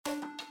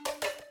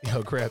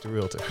Yo, Crafty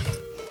Realtor.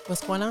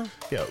 What's going on?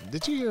 Yo,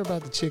 did you hear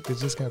about the chick that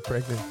just got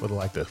pregnant for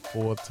like the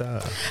 4th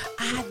time?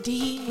 I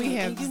did. We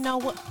have, you know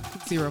what?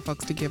 0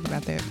 fucks to give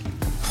about that.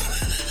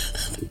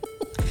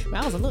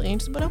 I was a little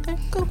interested, but okay,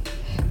 cool.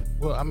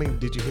 Well, I mean,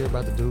 did you hear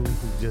about the dude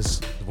who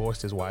just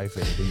divorced his wife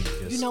and he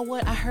just... You know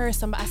what? I heard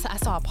somebody. I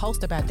saw a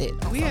post about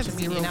that. We have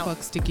 0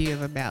 fucks to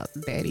give about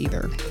that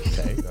either.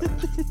 Okay.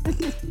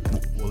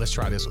 Well, let's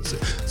try this one.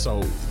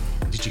 So,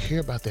 did you hear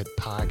about that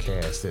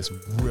podcast that's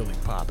really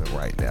popping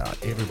right now?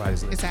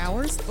 Everybody's listening. It's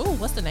ours. Ooh,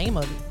 what's the name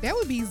of it? That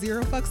would be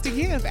 0 fucks to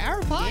give.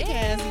 Our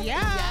podcast.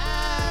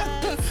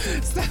 Yeah.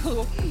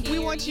 So we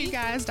want you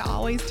guys to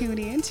always tune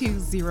in to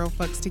 0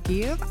 fucks to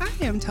give. I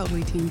am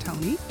Totally Team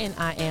Toni. And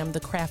I am the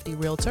Crafty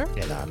Realtor.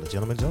 And I'm the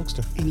Gentleman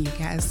Jokester. And you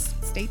guys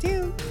stay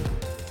tuned.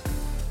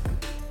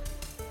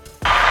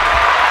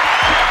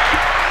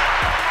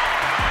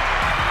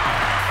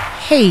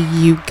 Hey,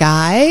 you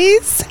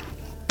guys.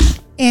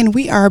 And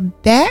we are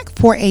back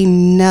for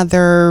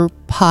another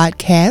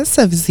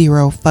podcast of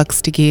 0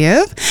 fucks to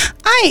give.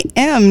 I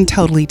am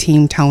Totally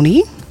Team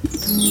Toni.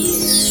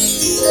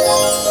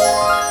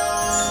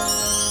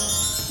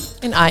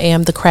 And I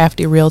am the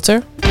Crafty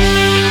Realtor.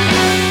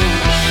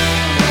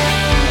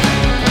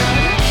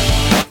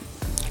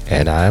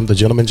 And I am the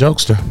Gentleman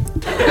Jokester.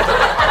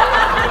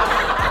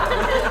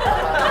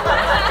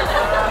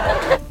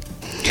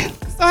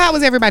 So how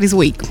was everybody's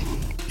week?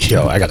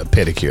 Yo, I got a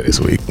pedicure this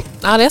week.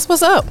 Oh, that's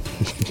what's up.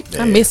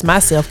 I missed my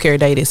self-care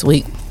day this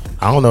week.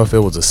 I don't know if it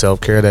was a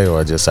self-care day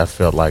or just I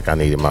felt like I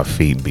needed my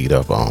feet beat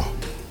up on.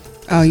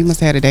 Oh, you must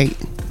have had a date.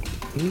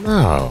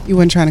 No. You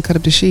weren't trying to cut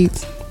up the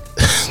sheets?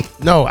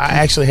 No, I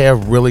actually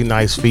have really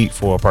nice feet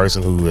for a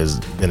person who has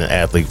been an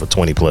athlete for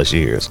 20 plus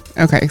years.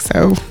 Okay,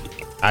 so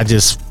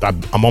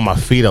I'm on my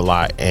feet a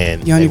lot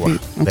and they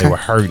were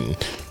hurting,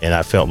 and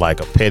I felt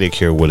like a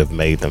pedicure would have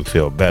made them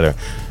feel better,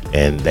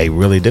 and they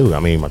really do.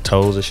 I mean, my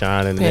toes are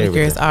shining.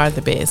 Pedicures are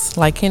the best.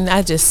 Like, can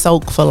I just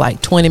soak for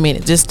like 20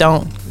 minutes? Just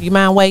don't. You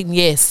mind waiting?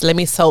 Yes, let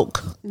me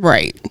soak.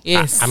 Right.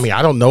 Yes. I mean,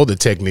 I don't know the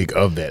technique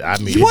of that. I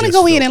mean, you want to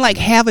go in and like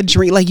have a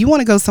drink. Like, you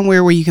want to go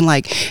somewhere where you can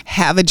like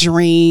have a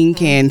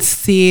drink and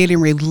sit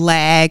and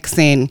relax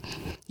and,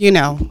 you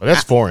know. Well,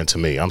 that's foreign to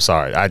me. I'm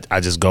sorry. I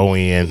just go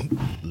in,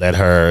 let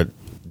her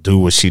do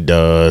what she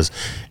does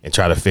and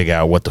try to figure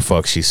out what the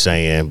fuck she's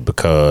saying,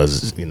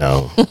 because, you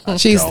know,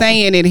 she's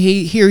saying it.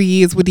 Here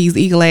he is with these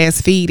eagle ass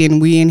feet, and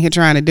we in here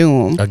trying to do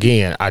them.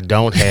 Again, I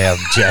don't have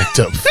jacked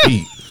up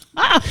feet.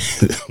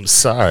 I'm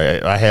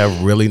sorry. I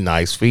have really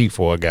nice feet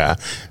for a guy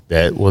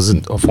that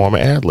wasn't a former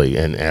athlete,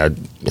 and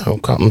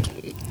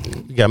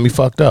you got me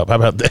fucked up. How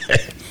about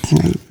that?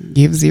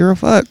 Give 0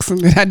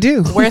 fucks. I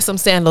do. Wear some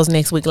sandals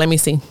next week. Let me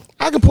see.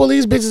 I can pull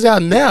these bitches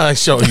out now and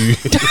show you.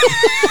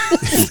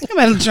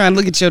 I'm trying to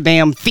look at your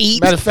damn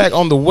feet. Matter of fact,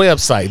 on the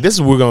website, this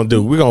is what we're going to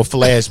do. We're going to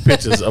flash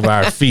pictures of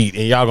our feet,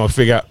 and y'all going to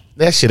figure out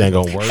that shit ain't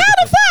going to work. How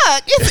the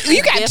fuck?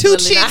 You got 2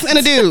 chicks and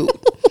a dude.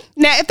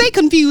 Now, if they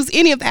confuse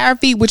any of our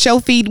feet with your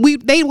feet,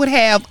 they would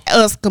have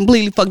us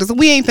completely fucked up. So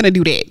we ain't finna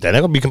do that. That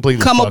ain't gonna be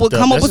completely come up with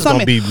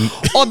something.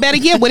 Or better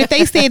yet, what if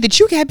they said that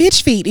you got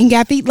bitch feet and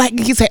got feet like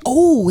you say,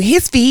 oh,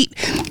 his feet.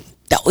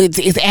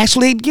 It's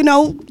actually,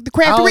 the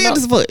Crafty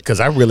Realtor's foot. Because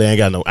I really ain't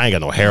got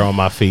no hair on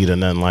my feet or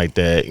nothing like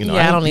that.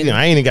 I don't either.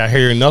 I ain't even got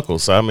hair and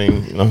knuckles. So I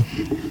mean,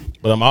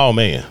 but I'm all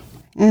man.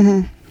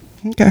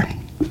 Mm-hmm. Okay.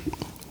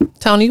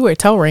 Tony, you wear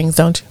toe rings,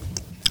 don't you?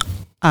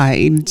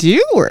 I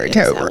do wear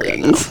toe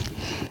rings.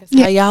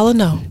 How y'all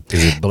know?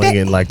 Is it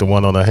blinging like the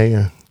one on the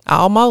hand?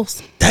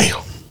 Almost.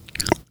 Damn.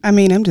 I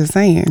mean, I'm just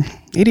saying,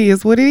 it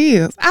is what it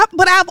is.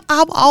 But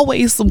I've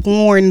always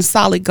worn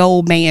solid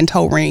gold band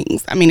toe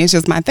rings. I mean, it's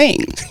just my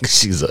thing.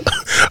 She's a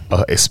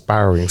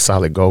aspiring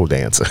solid gold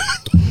dancer.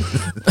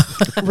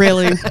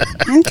 Really?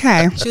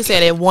 Okay. She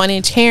said that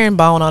 1-inch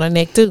herringbone on her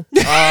neck too.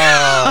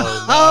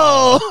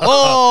 Oh.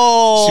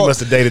 She must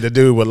have dated a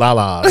dude with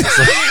la-la.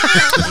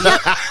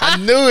 I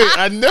knew it.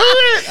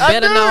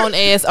 Better known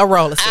as a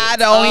roller set. I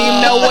don't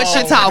even know what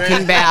you're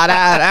talking about.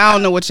 I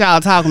don't know what y'all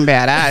talking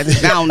about. I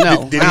don't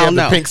know. Did he have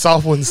the pink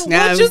soft ones?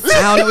 I don't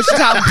know what you're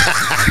talking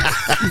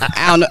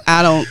about.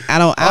 I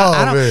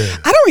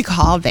don't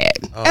recall that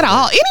at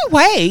all.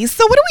 Anyway,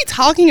 so what are we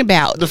talking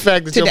about? The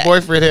fact that your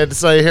boyfriend had the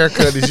same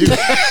haircut as you.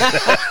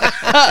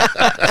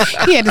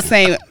 He had the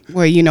same.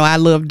 Well, I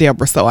love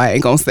Deborah, so I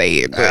ain't gonna say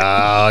it.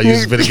 You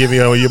just better give me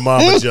on your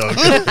mama joke.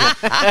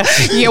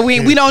 Yeah,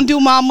 we don't do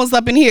mamas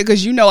up in here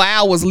because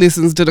ours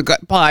listens to the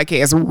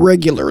podcast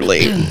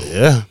regularly.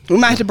 Yeah, we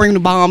might have to bring the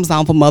bombs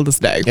on for Mother's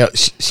Day. Yeah,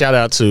 shout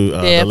out to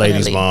the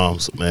ladies'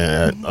 moms,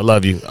 man. I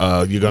love you.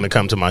 You're gonna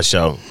come to my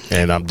show,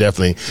 and I'm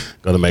definitely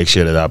gonna make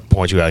sure that I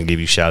point you out and give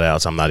you shout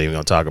outs. I'm not even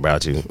gonna talk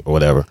about you or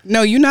whatever.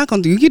 No, you're not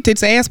gonna do. You get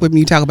this ass with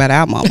me. You talk about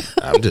our mom.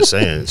 I'm just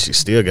saying, she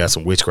still got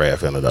some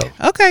witchcraft in her though.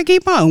 Okay,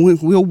 keep on.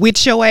 We'll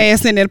witch your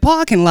ass in that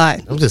parking lot.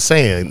 I'm just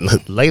saying,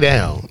 lay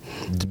down.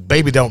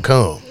 Baby don't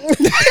come.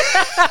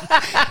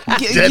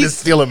 That is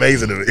still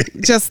amazing to me.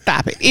 Just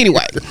stop it.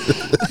 Anyway,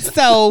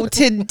 so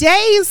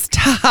today's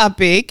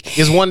topic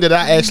is one that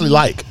I actually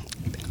like.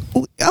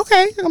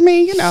 Okay, I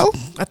mean,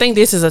 I think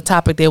this is a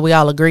topic that we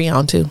all agree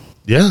on too.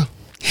 Yeah.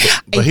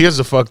 But here's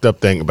the fucked up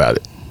thing about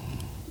it.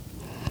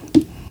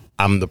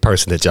 I'm the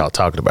person that y'all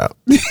talking about.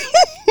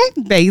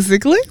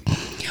 basically.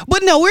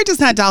 But no, we're just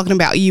not talking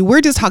about you.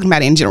 We're just talking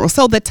about it in general.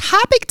 So the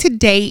topic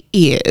today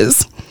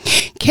is,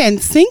 can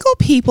single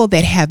people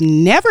that have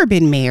never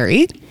been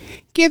married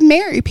give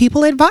married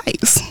people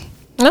advice?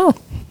 No.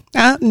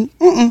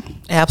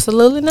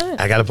 Absolutely not.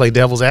 I got to play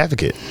devil's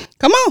advocate.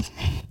 Come on.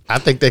 I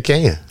think they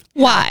can.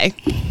 Why?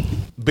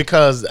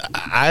 Because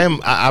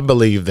I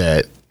believe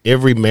that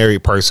every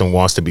married person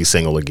wants to be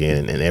single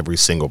again, and every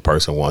single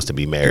person wants to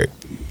be married.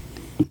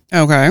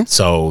 Okay.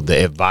 So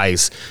the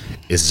advice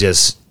is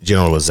just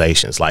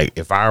generalizations. Like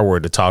if I were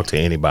to talk to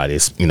anybody,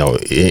 it's,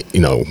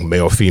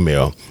 male,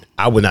 female,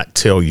 I would not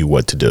tell you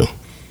what to do.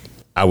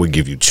 I would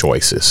give you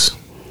choices.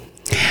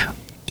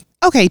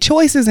 Okay,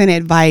 choices and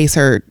advice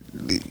are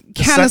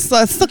kind of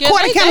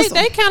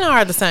they kind of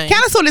are the same.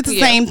 Kind of sort of the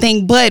same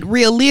thing, but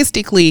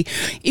realistically,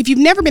 if you've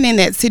never been in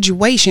that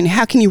situation,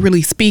 how can you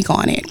really speak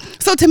on it?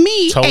 So to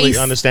me, totally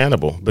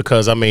understandable,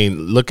 because I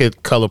mean, look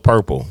at Color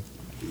Purple.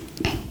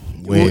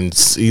 When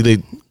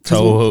Celie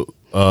told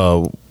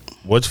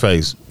what's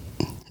face?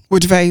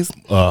 Which face?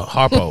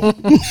 Harpo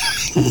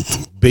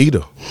beat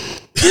her.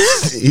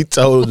 He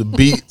told her to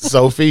beat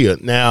Sophia.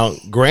 Now,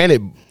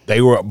 granted,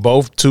 they were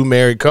both two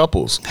married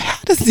couples.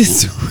 How does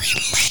this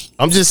relate?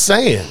 I'm just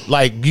saying,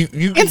 like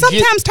you. And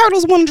sometimes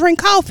turtles want to drink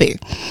coffee.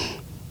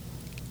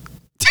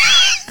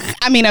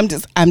 I mean, I'm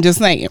just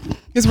saying,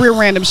 it's real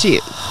random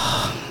shit.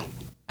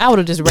 I would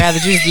have just rather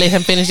just let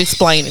him finish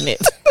explaining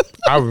it.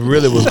 I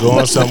really was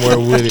going somewhere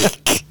with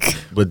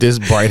it, but this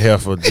bright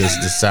heifer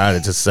just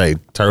decided to say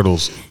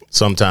turtles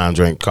sometimes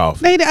drink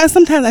coffee.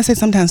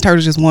 Sometimes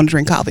turtles just want to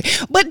drink coffee.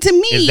 But to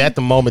me, is that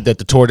the moment that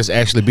the tortoise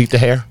actually beat the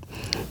hare?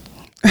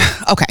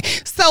 Okay,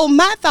 so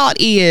my thought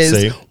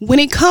is, when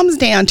it comes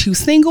down to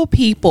single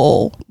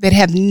people that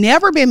have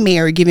never been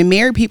married giving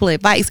married people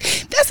advice,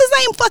 that's the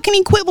same fucking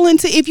equivalent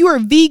to if you're a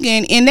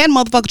vegan and that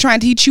motherfucker trying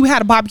to teach you how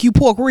to barbecue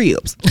pork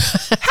ribs.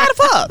 How the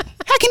fuck?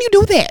 How can you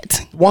do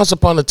that? Once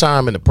upon a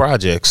time in the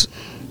projects,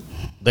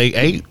 they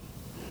ate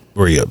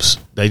ribs.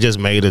 They just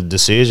made a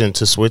decision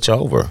to switch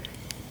over.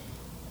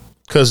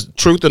 Because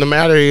truth of the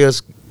matter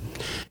is,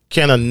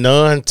 can a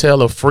nun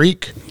tell a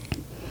freak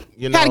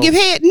how to give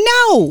head?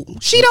 No,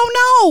 she don't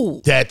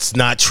know. That's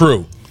not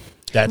true.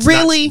 That's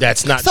really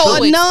that's not so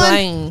true. A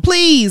nun,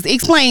 please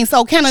explain.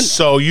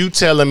 So you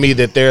telling me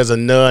that there's a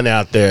nun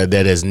out there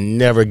that has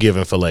never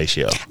given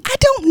fellatio? I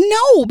don't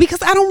know,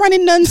 because I don't run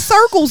in nun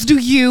circles. Do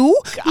you?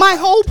 God. My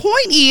whole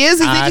point is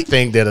I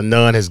think that a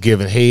nun has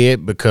given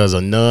head, because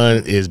a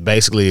nun is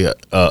basically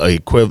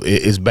equivalent.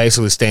 It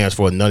basically stands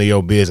for none of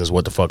your business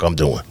what the fuck I'm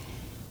doing.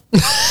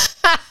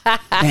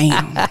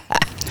 Damn.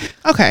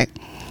 Okay.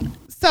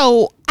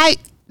 So maybe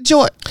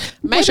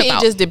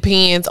it just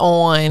depends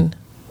on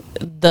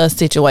the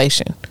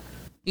situation.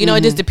 You know,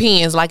 it just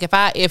depends. Like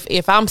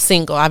if I'm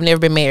single, I've never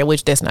been married,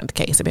 which that's not the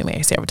case. I've been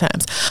married several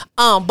times.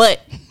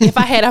 But if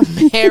I had a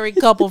married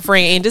couple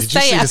friend, and just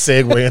Did you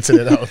see the segue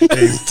into that whole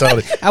thing?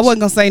 Totally. I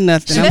wasn't gonna say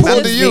nothing. She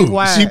pulled to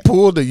you. She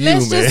pulled to you,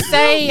 Let's man. just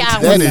say I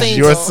was that single. is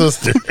your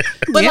sister.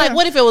 But like,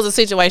 what if it was a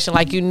situation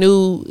like you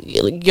knew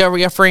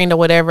your friend or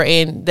whatever,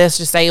 and let's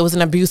just say it was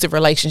an abusive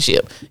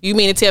relationship? You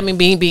mean to tell me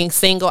being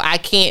single, I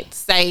can't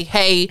say,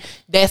 hey,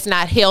 that's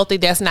not healthy,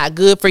 that's not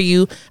good for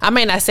you? I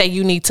may not say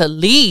you need to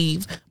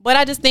leave, but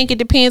I just think it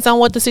depends on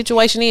what the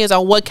situation is,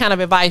 or what kind of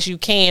advice you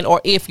can, or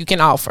if you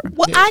can offer.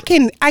 Well, I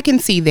can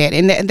see that,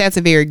 and that's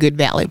a very good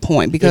valid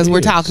point, because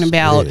we're talking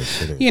about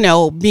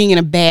being in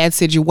a bad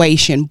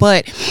situation.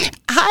 But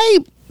I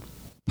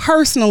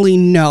personally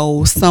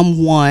know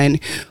someone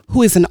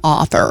who is an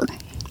author,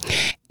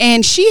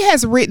 and she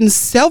has written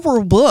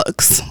several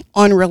books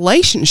on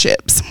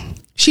relationships.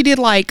 She did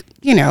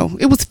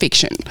it was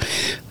fiction,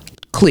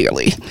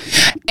 clearly.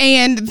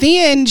 And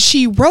then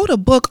she wrote a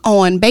book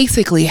on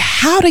basically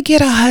how to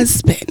get a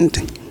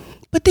husband.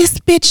 But this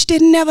bitch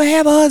didn't ever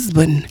have a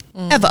husband,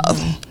 ever.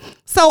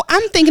 So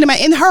I'm thinking about,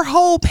 in her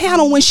whole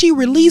panel when she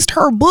released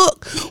her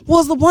book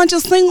was a bunch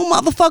of single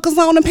motherfuckers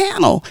on the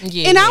panel.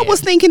 Yeah. And I was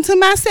thinking to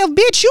myself,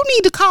 bitch, you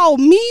need to call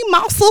me,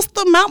 my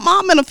sister, my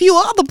mom, and a few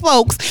other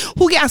folks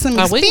who got some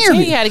experience. We can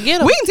tell you how to get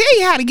them. We can tell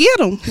you how to get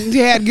them.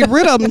 You had to get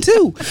rid of them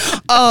too.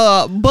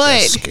 But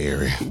that's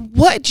scary.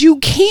 What you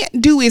can't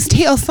do is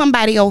tell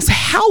somebody else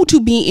how to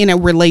be in a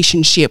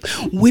relationship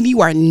when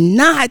you are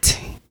not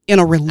in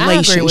a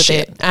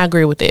relationship. I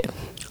agree with that.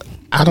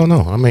 I don't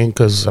know. I mean,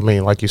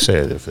 like you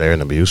said, if they're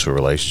in an abusive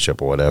relationship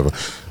or whatever,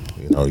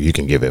 you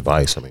can give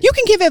advice. I mean, you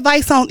can give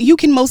advice on. You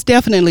can most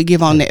definitely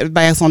give on that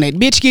advice on that.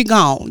 Bitch, get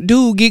gone.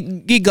 Dude,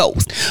 get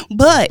ghost.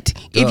 But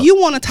if you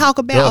want to talk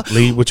about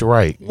lead with your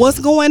right, what's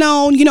going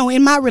on,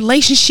 in my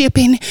relationship,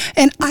 and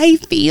I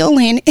feel,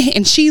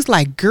 and she's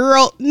like,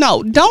 girl,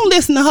 no, don't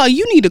listen to her.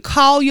 You need to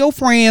call your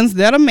friends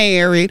that are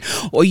married,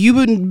 or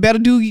you better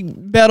do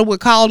better with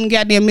calling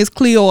goddamn Miss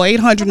Cleo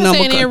 800 number.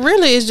 And it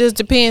really just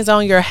depends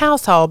on your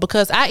household,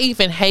 because I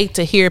even hate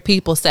to hear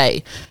people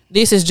say,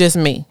 this is just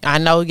me. I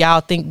know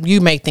y'all think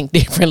you may think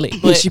differently.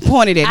 But she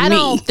pointed at me. I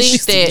don't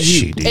think that,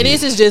 She did. and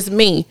this is just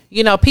me.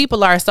 You know,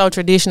 people are so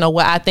traditional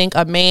where I think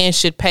a man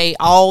should pay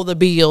all the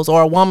bills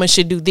or a woman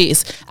should do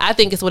this. I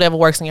think it's whatever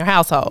works in your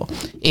household.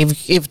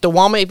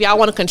 If y'all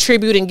want to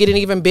contribute and get an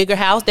even bigger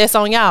house, that's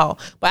on y'all.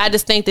 But I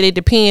just think that it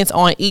depends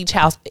on each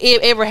house.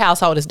 Every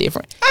household is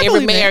different.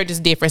 Every marriage is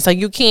different. So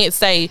you can't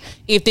say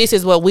if this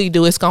is what we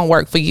do, it's gonna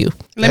work for you.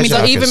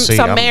 So even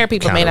some married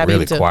people may not be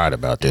really able to. quiet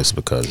about this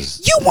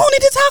because You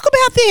wanted to talk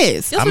about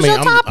this. This was your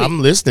topic.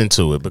 I'm listening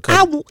to it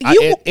because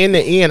in the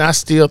end, I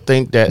still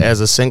think that as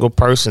a single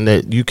person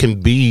that you can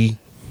be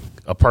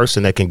a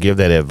person that can give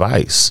that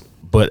advice.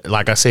 But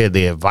like I said,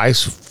 the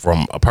advice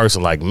from a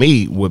person like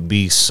me would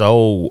be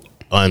so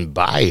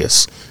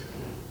unbiased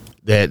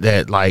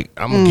that like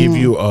I'm gonna give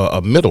you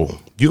a middle.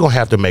 You're gonna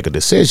have to make a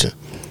decision.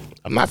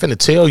 I'm not gonna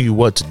tell you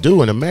what to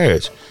do in a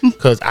marriage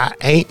because I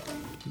ain't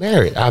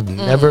married. I've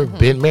never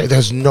been married.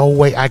 There's no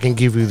way I can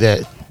give you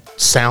that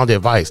sound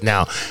advice.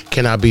 Now,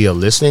 can I be a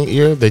listening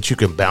ear that you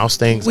can bounce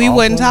things We off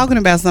wasn't of? talking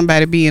about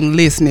somebody being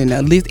listening.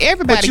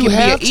 Everybody But you can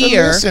have be to an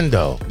ear. listen,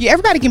 though. Yeah,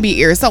 everybody can be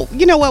ear. So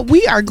you know what?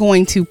 We are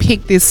going to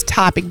pick this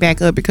topic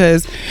back up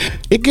because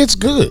It gets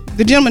good.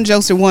 the gentleman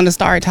Jokester wanted to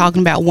start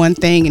talking about one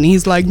thing, and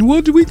he's like,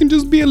 "Well, we can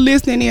just be a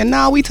listening ear."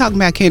 Now we talking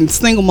about can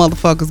single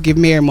motherfuckers give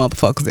married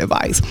motherfuckers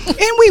advice,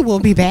 and we will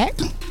be back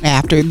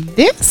after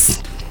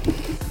this.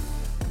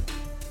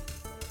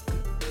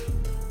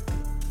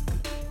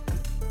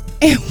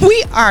 And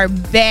we are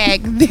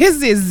back.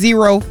 This is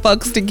Zero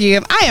Fucks to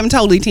Give. I am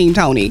Totally Team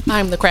Toni.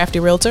 I'm the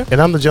Crafty Realtor.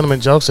 And I'm the gentleman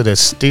jokester that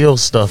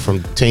steals stuff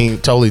from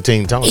Totally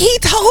Team Toni. He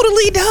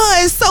totally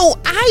does. So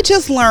I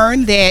just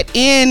learned that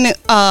in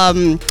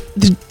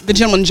the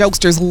gentleman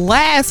Jokester's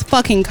last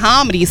fucking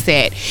comedy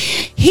set,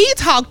 he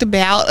talked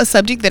about a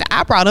subject that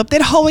I brought up,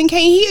 that hoeing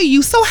can't hear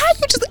you. So how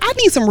you just? I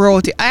need some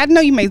royalty. I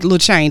know you made a little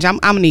change. I'm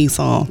gonna need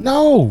some.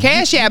 No.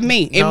 Cash at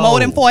me in No. more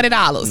than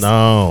 $40.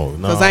 No.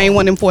 Because I ain't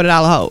one of them $40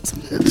 hoes.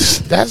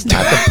 That's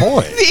not the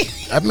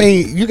point. I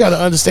mean, you got to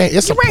understand.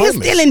 It's You a right here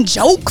premise. stealing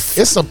jokes.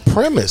 It's a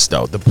premise,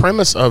 though. The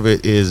premise of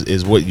it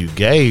is what you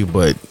gave,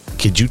 but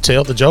could you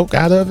tell the joke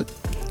out of it?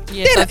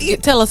 Yeah, so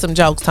tell us some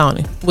jokes,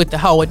 Tony, with the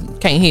hoe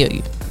can't hear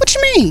you. What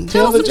you mean?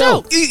 Tell the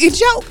joke. It's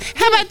joke.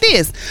 How about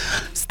this?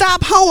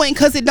 Stop hoeing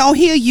because it don't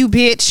hear you,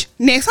 bitch.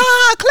 Next,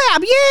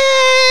 clap,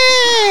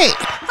 yay!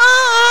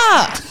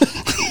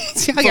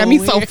 Y'all got me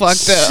so weird.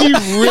 fucked up. She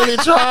really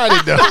tried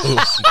it, though.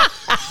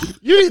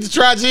 You need to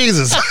try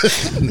Jesus.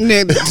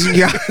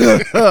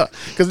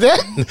 Because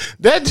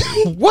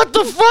that, what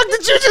the fuck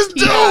did you just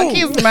do? Y'all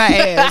kiss my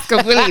ass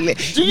completely.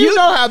 Do you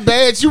know how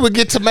bad you would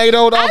get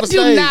tomatoed off I a do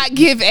stage? not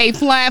give a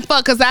flying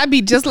fuck because I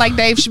be just like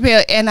Dave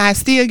Chappelle and I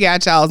still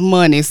got y'all's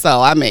money.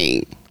 So I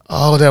mean,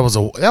 Oh, that was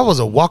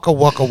a waka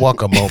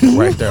moment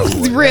right there.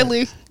 boy.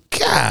 really.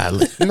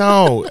 God,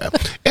 no.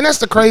 And that's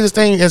the craziest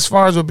thing as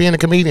far as with being a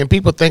comedian.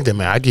 People think that,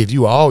 man, I give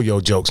you all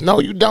your jokes. No,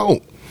 you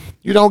don't.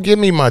 You don't give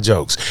me my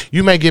jokes.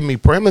 You may give me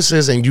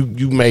premises and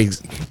you may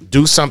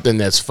do something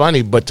that's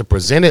funny, but to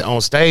present it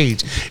on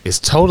stage is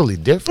totally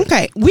different.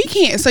 Okay, we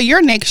can't. So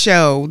your next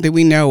show that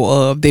we know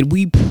of that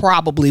we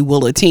probably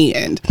will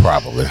attend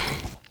Probably.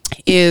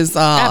 is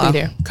I'll be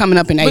there. coming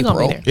up in We're gonna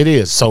April. be there. It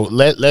is. So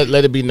let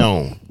it be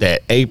known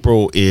that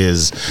April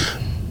is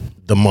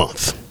the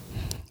month.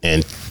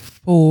 And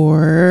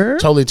For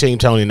Totally Team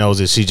Toni knows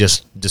that she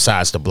just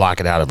decides to block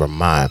it out of her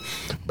mind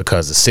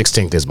because the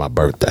 16th is my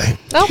birthday.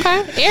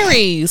 Okay,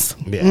 Aries.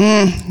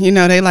 Yeah. you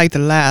know, they like to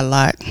lie a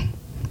lot.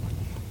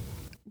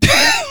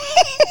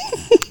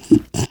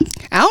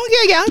 I don't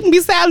care. Y'all can be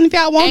silent if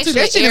y'all want to.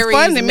 That shit is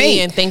fun to me.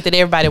 Men think that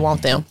everybody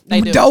want them.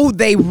 They do. Though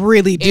they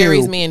really do.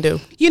 Aries men do.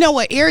 You know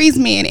what? Aries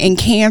men and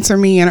Cancer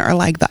men are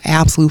like the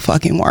absolute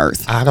fucking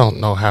worst. I don't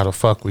know how the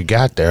fuck we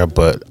got there,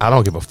 but I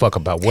don't give a fuck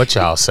about what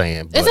y'all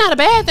saying. It's not a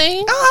bad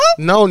thing.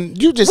 No,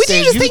 you just Would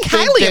you said just think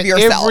highly of that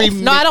yourself?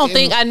 No, I don't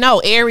think. I know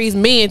Aries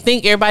men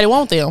think everybody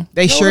want them.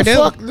 They sure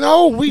do.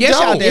 No, we Yes,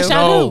 y'all don't. do. Yes,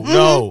 y'all No, do.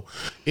 no.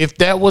 If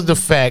that was the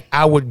fact,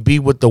 I would be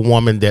with the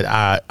woman that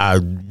I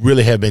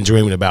really have been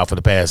dreaming about for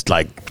the past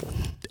like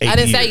 8 I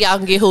didn't years. say y'all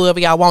can get whoever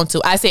y'all want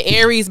to. I said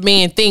Aries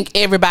men think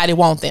everybody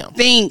want them.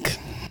 Think.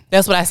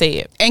 That's what I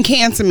said. And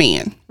Cancer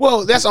men.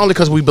 Well, that's only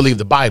because we believe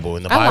the Bible,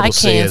 and the I Bible like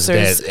says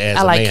Cancers. that as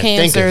I a like man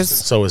Cancers. thinketh,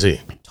 so is he.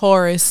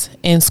 Taurus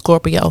and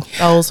Scorpio.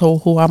 Those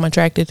who I'm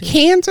attracted to.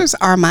 Cancers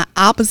are my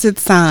opposite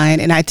sign,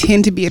 and I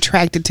tend to be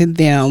attracted to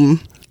them,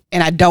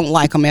 and I don't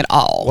like them at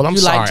all. Well, I'm You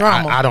sorry. like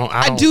drama.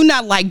 I I do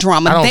not like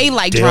drama. don't They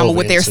like delve drama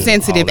with their into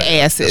sensitive all that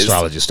asses.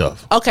 astrology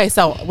stuff. Okay,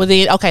 so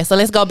so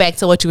let's go back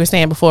to what you were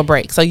saying before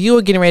break. So you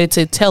were getting ready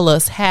to tell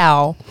us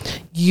how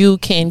you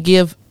can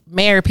give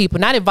married people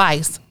not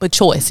advice but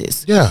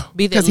choices. Yeah.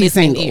 Be the 'Cause he's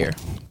listening single. ear.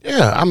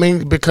 Yeah, I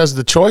mean, because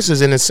the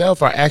choices in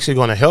itself are actually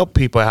going to help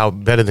people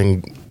out better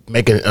than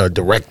making a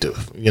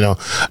directive, you know,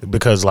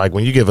 because like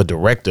when you give a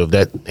directive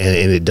that and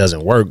it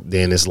doesn't work,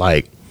 then it's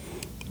like,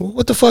 well,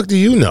 what the fuck do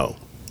you know?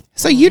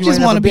 So you just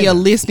ain't want to never be a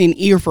been listening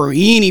ear for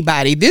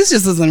anybody. This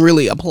just doesn't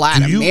really apply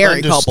Do to you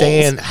married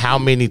understand couples. how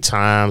many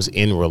times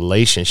in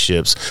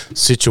relationships,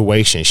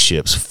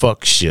 situationships,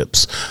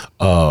 fuckships,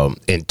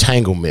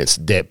 entanglements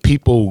that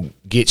people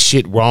get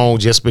shit wrong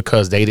just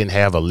because they didn't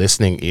have a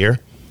listening ear?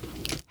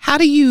 How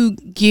do you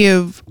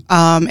give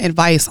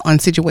advice on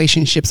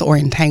situationships or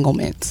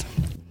entanglements?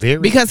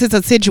 Because it's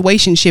a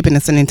situationship and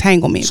it's an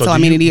entanglement. So I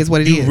mean, it is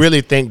what it is. You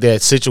really think that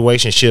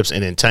situationships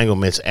and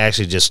entanglements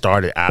actually just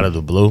started out of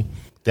the blue?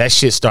 That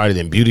shit started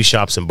in beauty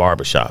shops and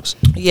barber shops.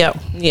 Yeah.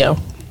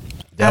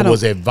 That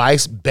was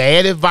advice,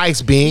 bad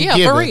advice being given.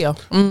 Yeah, for real.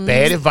 Mm-hmm.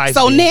 Bad advice.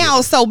 So being now,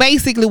 given. so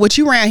basically, what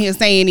you around here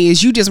saying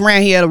is you just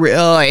around here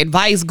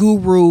advice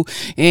guru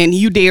and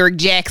you Derek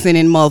Jackson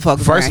and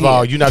motherfuckers. First of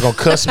all, you're not gonna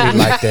cuss me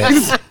like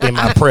that in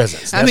my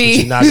presence. That's what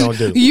you're not gonna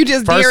do. You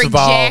just First Derek of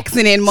all,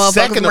 Jackson and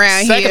motherfuckers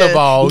around second here of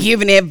all,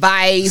 giving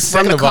advice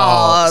from the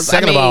cause.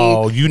 Second of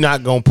all, you're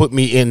not gonna put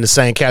me in the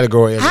same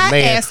category as a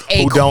man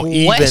who don't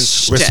even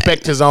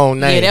respect his own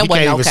name.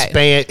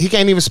 Yeah, He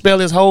can't even spell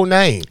his whole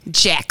name.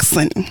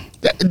 Jackson.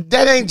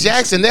 That ain't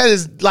Jackson. That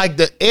is like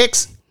the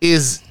X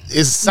is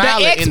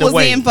silent the X in the was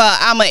way. in for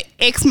I'ma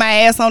X my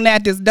ass on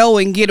out this door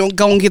and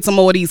go and get some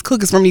more of these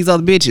cookies from these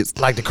other bitches.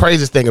 Like the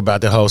craziest thing about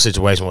the whole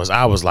situation was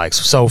I was like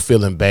so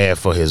feeling bad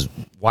for his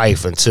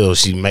wife until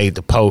she made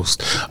the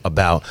post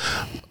about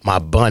my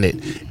bonnet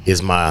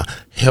is my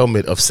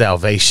helmet of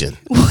salvation.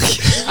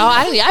 Oh,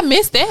 I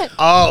missed that.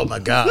 Oh my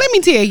God. Let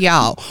me tell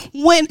y'all,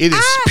 when It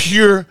is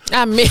pure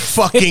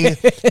fucking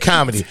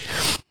comedy.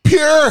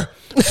 Pure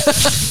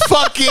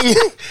fucking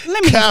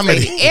Let me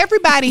comedy. say,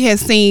 everybody has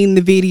seen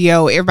the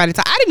video. I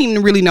didn't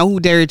even really know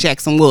who Derek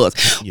Jackson was.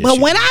 Yes, but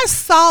you when I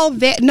saw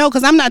that, no,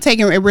 because I'm not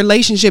taking a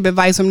relationship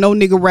advice from no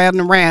nigga riding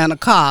around a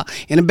car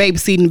in a baby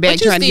seat in the back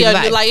But you trying to get still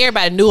advice. like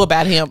everybody knew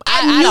about him.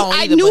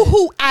 I knew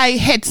who I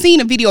had seen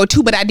a video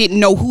too, but I didn't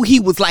know who he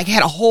was. Like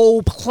had a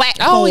whole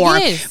platform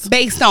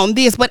based on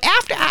this. But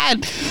after I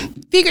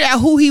figured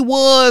out who he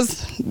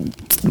was,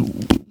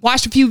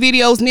 watched a few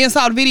videos and then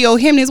saw the video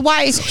of him and his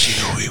wife. So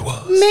she knew who he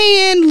was.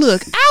 Man,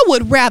 look, I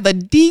would rather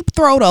deep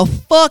throat a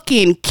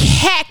fucking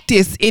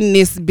cactus in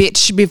this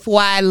bitch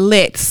before I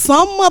let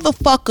some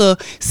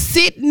motherfucker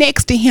sit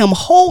next to him,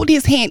 hold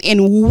his hand,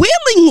 and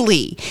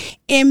willingly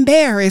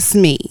embarrass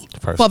me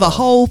for the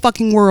whole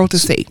fucking world to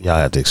see. Y'all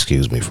have to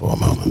excuse me for a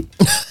moment.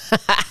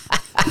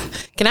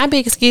 Can I be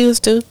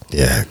excused too?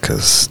 Yeah,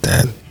 because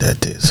that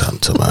did something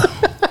to my...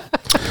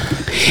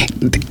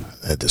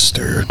 That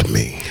disturbed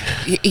me.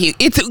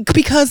 It's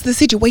because the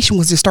situation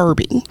was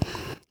disturbing.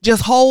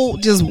 Just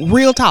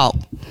real talk.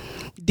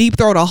 Deep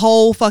throat a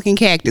whole fucking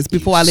cactus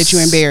before I let you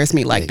embarrass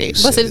me like that.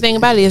 But see, the thing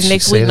about it is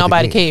next week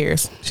nobody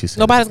cares.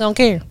 Nobody's gonna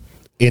care.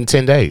 In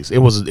 10 days, it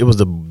was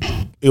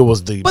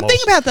the. But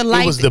think about the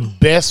life. It was the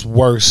best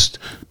worst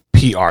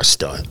PR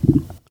stunt.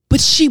 But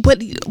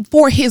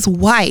for his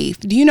wife,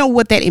 do you know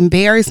what that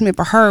embarrassment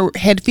for her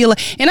had to feel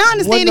like? And I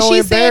understand that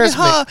she said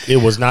that it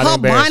was not her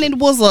bonnet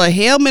was a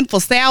helmet for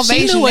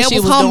salvation. She knew what that she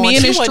was was her doing.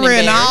 She ministry wasn't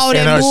and all and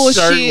that her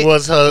bullshit. shirt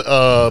was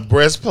her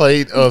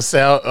breastplate of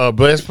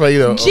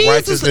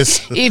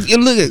righteousness. If you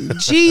look at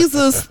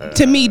Jesus,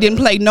 to me didn't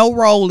play no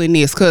role in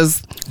this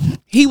because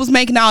he was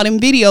making all them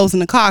videos in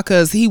the car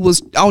because he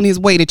was on his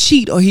way to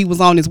cheat or he was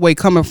on his way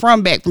coming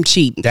back from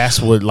cheating. That's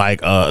what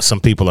some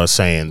people are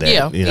saying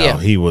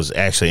that he was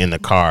actually in the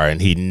car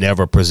and he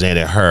never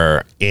presented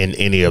her in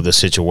any of the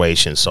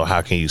situations. So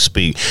how can you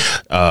speak?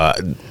 I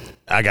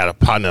got a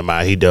partner of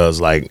mine. He does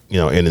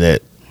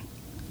internet,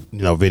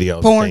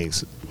 videos, porn.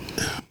 Things.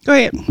 Go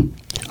ahead.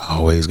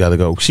 Always got to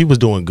go. She was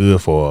doing good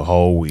for a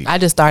whole week. I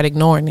just started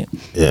ignoring it.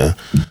 Yeah.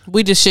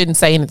 We just shouldn't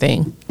say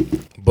anything.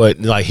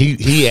 But like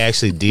he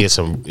actually did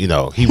some,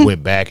 he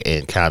went back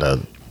and kind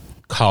of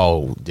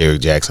called Derek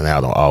Jackson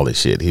out on all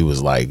this shit. He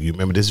was like, "You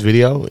remember this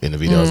video?" And the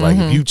video was like,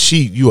 "If you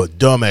cheat, you a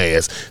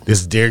dumbass."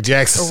 This is Derek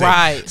Jackson.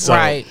 Right, so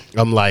right.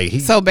 I'm like,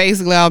 so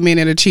basically, all men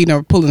that are cheating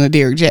are pulling a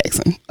Derek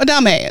Jackson, a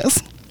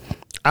dumbass.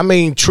 I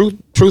mean, truth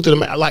of the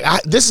matter. Like,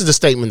 this is the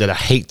statement that I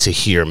hate to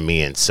hear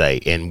men say,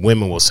 and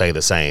women will say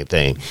the same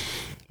thing.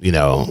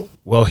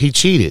 Well, he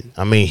cheated.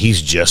 I mean,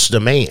 he's just a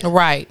man.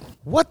 Right.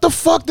 What the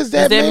fuck does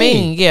that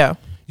mean? Yeah.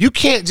 You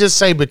can't just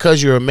say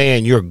because you're a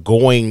man you're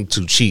going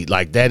to cheat.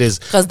 Like that is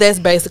because that's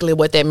basically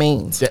what that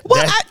means.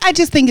 I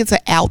just think it's an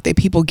out that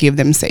people give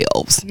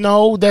themselves.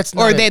 No, that's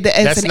not. Or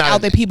it's an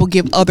out that people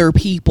give other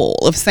people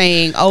of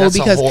saying, "Oh,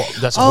 because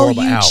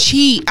you out.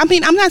 Cheat." I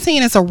mean, I'm not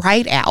saying it's a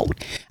right out.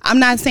 I'm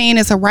not saying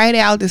it's a right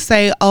out to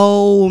say,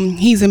 "Oh,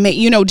 he's a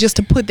man," just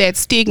to put that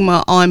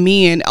stigma on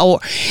men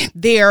or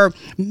their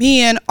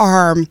men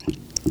are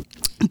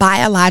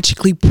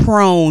biologically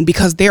prone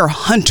because they're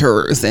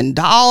hunters and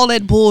all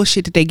that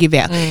bullshit that they give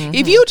out.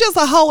 If you just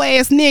a hoe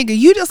ass nigga,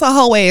 you just a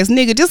hoe ass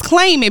nigga. Just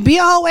claim it. Be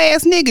a hoe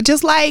ass nigga.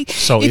 Just like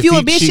if you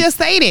a bitch, just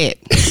say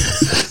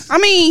that. I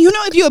mean,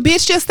 if you a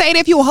bitch, just say that.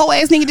 If you a hoe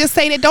ass nigga, just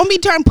say that. Don't be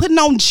putting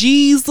on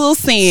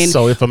Jesus and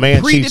so if a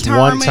man cheats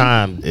one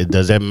time,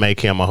 does that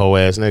make him a hoe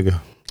ass nigga?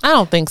 I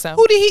don't think so.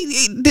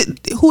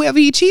 Whoever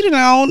he cheated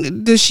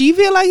on, does she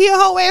feel like he a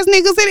whole ass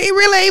nigga? Said it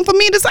really ain't for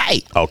me to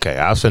say. Okay,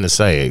 I was finna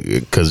say,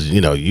 because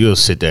you'll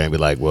sit there and be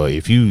like, well,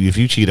 if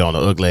you cheat on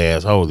an ugly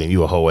ass hoe, then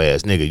you a whole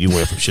ass nigga. You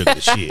went from sugar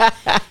to shit.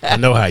 I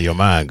know how your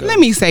mind goes. Let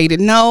me say that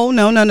no.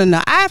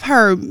 I've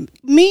heard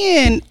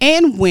men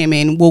and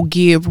women will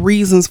give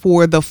reasons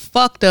for the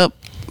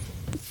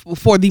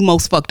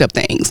most fucked up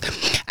things.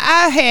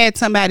 I had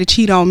somebody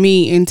cheat on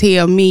me and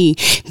tell me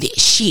that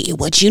shit,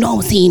 what you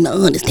don't seem to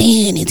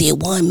understand is that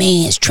one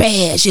man's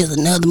trash is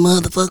another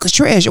motherfucker's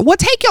treasure. Well,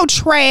 take your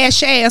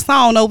trash ass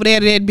on over there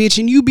to that bitch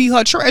and you be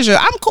her treasure.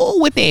 I'm cool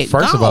with that.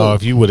 First of all,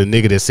 if you were the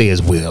nigga that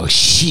says, well,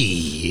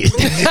 shit.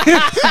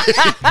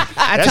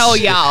 I told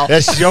y'all.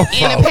 That's your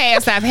fault. In the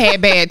past, I've had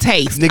bad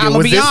taste. Nigga, I'm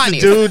going to be honest.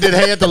 Was this the dude that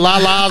had the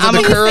la-las and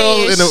the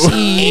curls?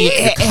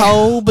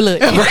 Cold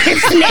blood.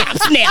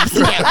 Snap.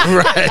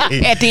 Right.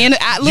 At the end,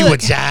 you a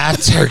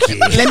jive turkey.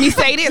 Let me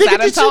say this. I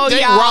done told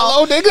y'all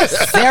Rollo, nigga.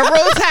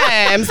 several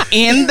times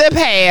in the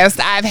past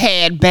I've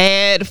had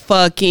bad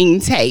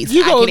fucking taste.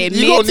 You gonna need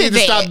to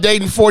stop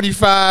dating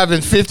 45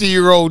 and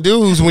 50-year-old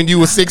dudes when you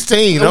were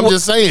 16. I'm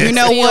just saying. You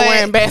know what?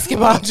 Wearing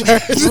basketball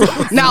jerseys.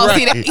 No, right.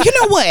 See that. You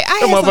know what?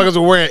 Some motherfuckers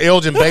were wearing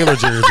Elgin Baylor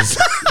jerseys.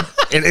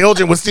 And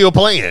Elgin was still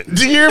playing.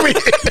 Do you hear me?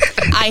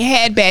 I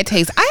had bad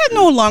taste. I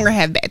no longer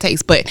have bad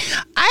taste, but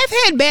I've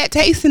had bad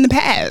taste in the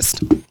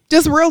past.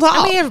 Just real talk.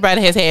 I mean,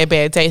 everybody has had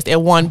bad taste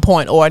at one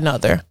point or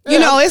another. You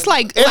know, it's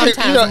like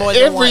sometimes more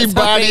than once.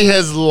 Everybody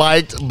has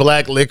liked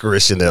black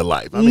licorice in their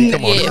life. I mean,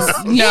 come on.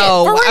 Yes.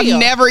 No, I've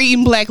never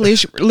eaten black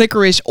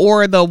licorice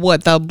or the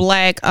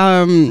black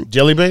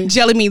jelly beans.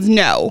 Jelly beans,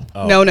 no.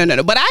 Oh.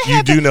 No. But I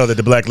have. You do know that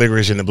the black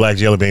licorice and the black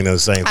jelly bean are the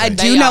same thing. I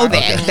do know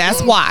that. Okay.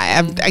 That's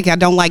why I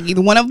don't like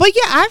either one of them. But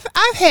yeah,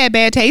 I've had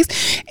bad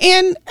taste,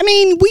 and I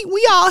mean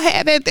we all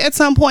have it at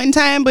some point in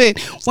time. But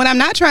what I'm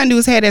not trying to do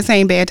is have that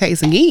same bad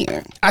taste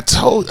again.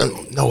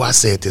 I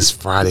said this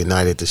Friday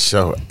night at the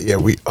show. Yeah,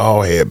 we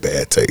all had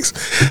bad taste.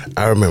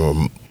 I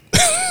remember.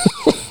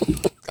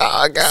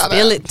 Oh, God.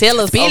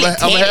 Tell us. I'm going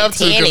to have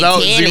to because I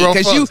was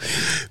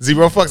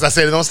zero fucks. I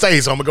said it on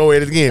stage, so I'm going to go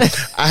at it again.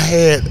 I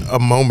had a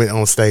moment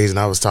on stage and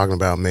I was talking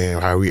about,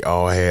 man, how we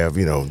all have,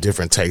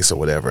 different tastes or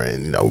whatever.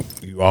 And,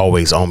 you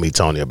always on me,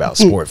 Tony, about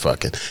sport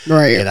fucking.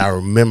 Right. And I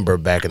remember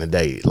back in the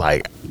day,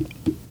 like,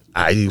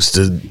 I used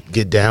to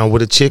get down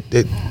with a chick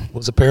that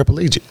was a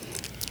paraplegic.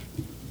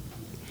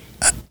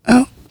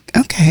 Oh,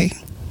 okay.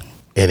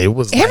 And it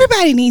was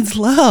everybody needs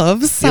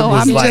love, so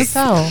I'm just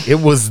so. It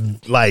was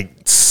like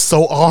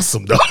so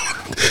awesome, though.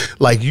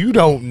 Like you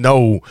don't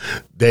know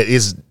that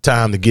it's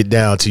time to get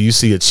down till you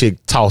see a chick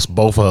toss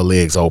both of her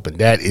legs open.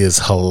 That is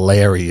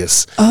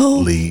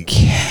hilariously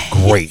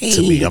great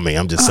to me. I mean,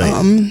 I'm just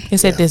saying.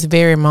 It's at this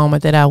very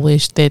moment that I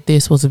wish that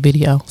this was a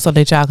video so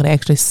that y'all could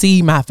actually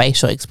see my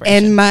facial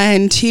expression. And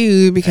mine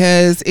too,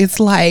 because it's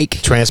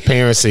like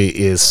transparency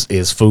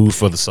is food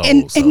for the soul.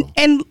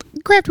 And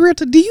Crafty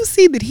Realtor, do you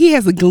see that he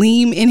has a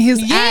gleam in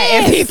his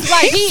eye?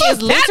 Like he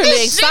is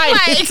literally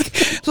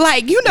excited.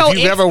 Like if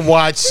you've ever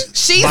watched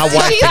My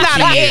Wife she's and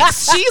not Kids. an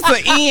ex. She's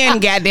an N,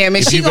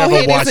 goddammit. If you've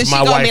ever watched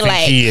My Wife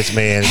and Kids,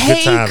 man, hey,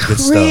 good times, good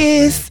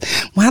Chris,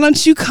 stuff. Why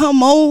don't you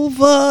come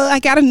over? I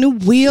got a new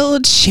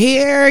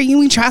wheelchair. You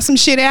can try some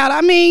shit out.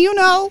 I mean,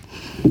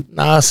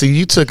 Nah, see,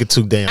 you took it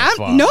too damn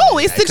far. No,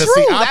 it's the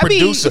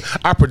truth. See,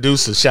 our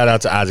producer, shout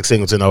out to Isaac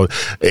Singleton,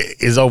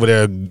 is over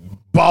there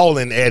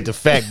balling at the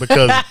fact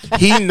because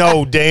he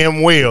know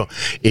damn well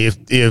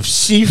if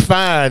she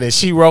fine and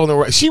she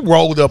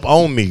rolled up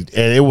on me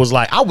and it was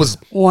like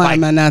why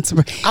am I not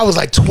surprised? I was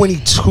like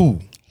 22.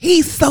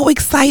 He's so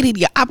excited.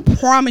 Yeah, I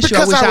promise you.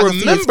 Because I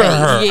remember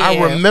her. Yeah.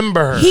 I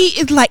remember her. He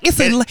is like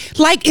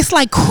it's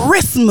like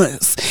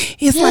Christmas.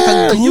 It's like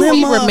a glimmer.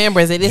 He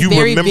remembers it. It's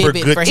very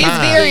vivid for him. It's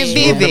very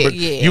vivid.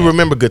 You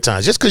remember good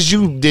times. Just because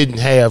you didn't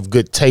have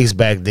good taste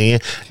back then,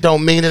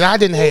 don't mean that I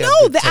didn't have.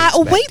 good taste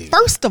back then.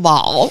 First of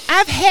all,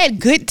 I've had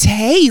good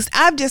taste.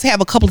 I've just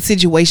have a couple of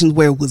situations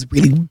where it was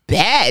really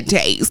bad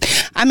taste.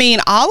 I mean,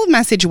 all of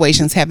my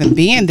situations haven't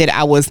been that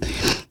I was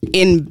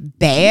in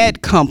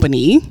bad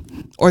company.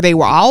 Or they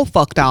were all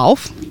fucked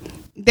off.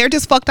 They're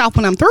just fucked off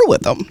when I'm through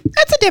with them.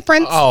 That's a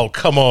difference. Oh,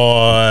 come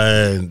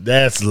on.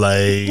 That's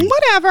like...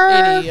 Whatever.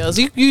 It is.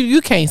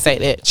 You can't say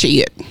that.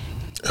 Shit.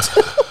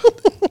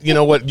 You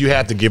know what? You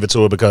have to give it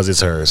to her because it's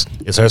hers.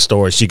 It's her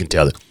story. She can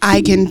tell it.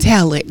 I can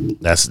tell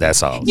it.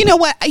 That's all. You know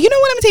what? I'm going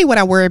to tell you what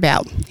I worry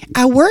about.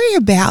 I worry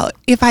about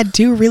if I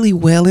do really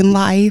well in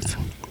life,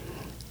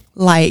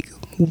 like...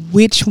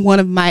 which one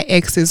of my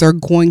exes are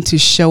going to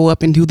show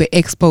up and do the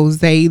expose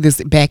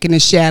that's back in the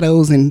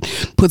shadows and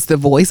puts the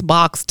voice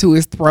box to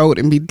his throat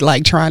and be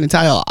like trying to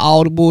tell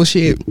all the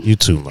bullshit. You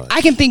too much.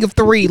 I can think of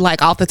 3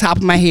 like off the top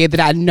of my head that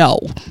I know.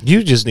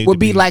 You just need would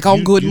be like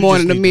on Good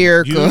Morning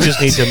America. You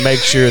just need to make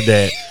sure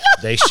that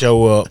they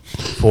show up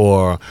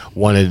for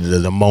one of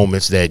the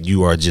moments that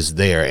you are just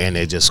there and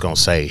they're just going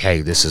to say,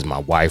 hey, this is my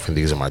wife and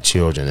these are my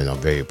children and I'm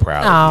very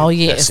proud of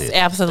you. Yes,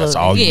 absolutely. That's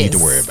all you need to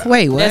worry about.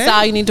 Wait, what? That's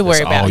all you need to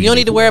worry about. You don't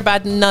need to worry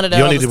about none of that.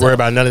 You don't need to worry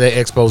about none of that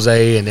expose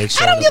and they.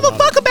 I don't give a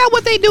fuck about about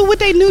what they do with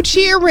their new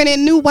children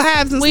and new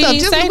wives and We stuff.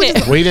 didn't say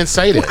that. We didn't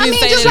say that. I mean,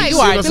 say just that. like You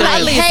are just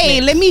not like, hey,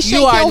 listening. let me shake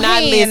You are your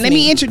not hand. Let listening.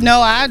 me intro.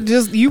 No, I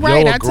just you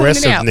right. Your I tuned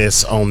it out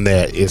aggressiveness on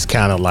that is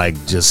kind of like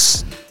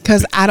just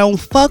because I don't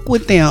fuck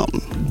with them.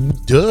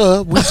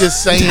 duh. We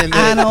just saying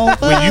I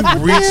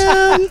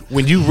that don't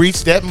when you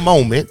reach that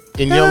moment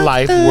in your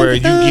life where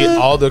you get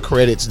all the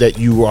credits that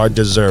you are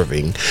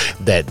deserving,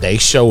 that they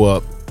show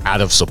up out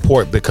of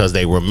support because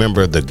they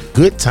remember the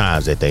good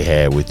times that they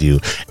had with you,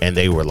 and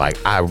they were like,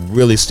 I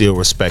really still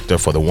respect her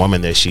for the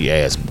woman that she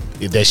has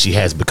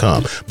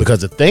become.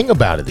 Because the thing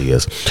about it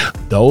is,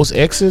 those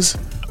exes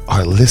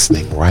are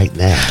listening right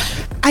now.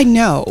 I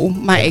know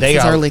my They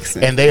exes are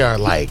listening. and they are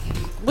like,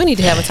 We need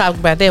to have a talk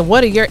about that.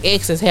 What do your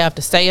exes have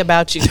to say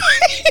about you?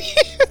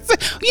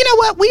 You know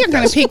what? We are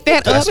going to pick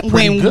that That's up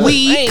pretty when good.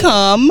 we Hey.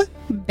 come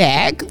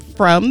back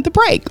from the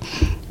break.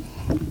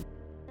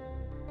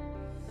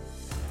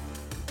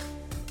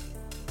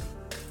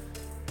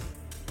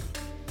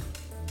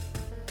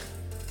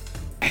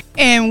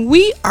 And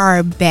we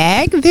are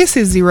back. This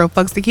is Zero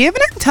Fucks to Give,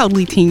 and I'm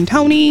Totally Team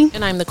Toni.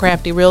 And I'm the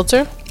Crafty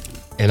Realtor.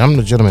 and I'm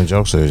the gentleman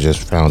Jokester that just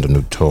found a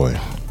new toy.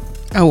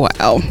 Oh,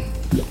 wow.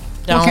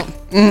 Don't.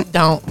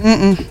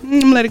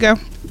 Let it go.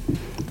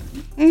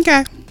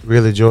 Okay.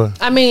 Really, Joy?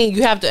 I mean,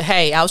 you have to.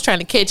 Hey, I was trying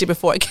to catch it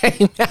before it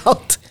came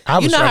out.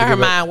 You know how her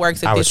mind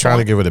works. I was trying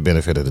to give her the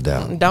benefit of the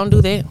doubt. Don't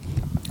do that.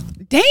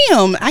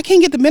 Damn, I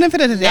can't get the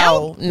benefit of the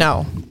doubt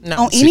No.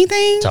 on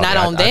anything. Not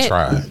on I that.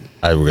 tried.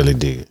 I really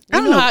did.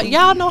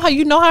 Y'all know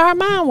how her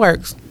mind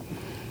works.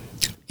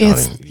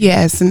 It's Tony.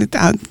 yes, and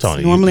it's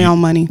Tony, normally you- on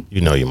money.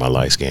 You know you're my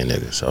light skinned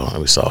nigga, so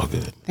it's all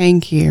good.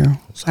 Thank you.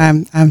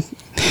 I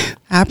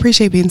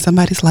appreciate being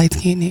somebody's light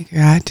skinned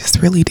nigga. I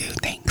just really do.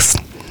 Thanks.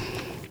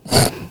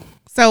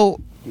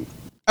 So,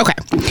 okay.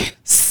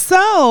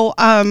 So,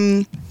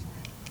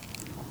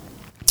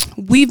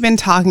 we've been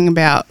talking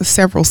about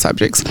several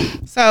subjects.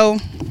 So,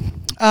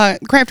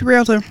 Crafty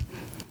Realtor,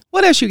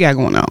 what else you got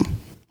going on?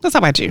 Let's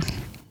talk about you.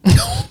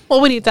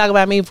 What would you talk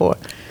about me for?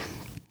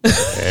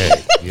 Hey,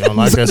 you don't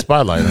like that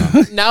spotlight,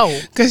 huh? No,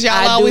 Because y'all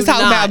I always do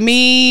talk not. about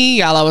me.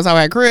 Y'all always talk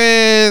about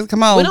Chris.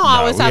 Come on. We don't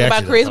always we talk about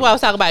actually Chris. don't. We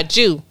always talk about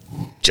you.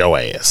 Joe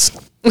ass.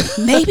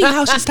 Maybe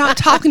y'all should stop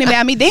talking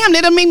about me. Damn,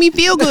 that'll make me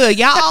feel good.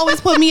 Y'all always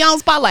put me on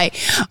spotlight.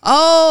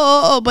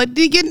 But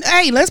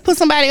hey, let's put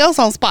somebody else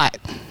on spot.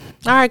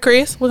 All right,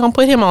 Chris, we're gonna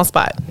put him on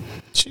spot.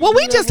 Well,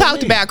 we just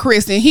talked about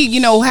Chris and he,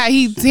 you know, how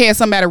he had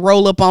somebody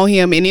roll up on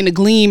him and in the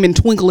gleam and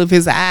twinkle of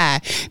his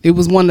eye, it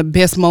was one of the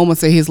best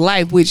moments of his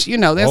life, which, you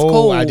know, that's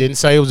cool. I didn't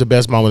say it was the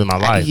best moment in my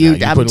life. You-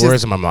 You I'm put just-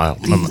 words in my mouth.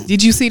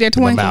 Did you see that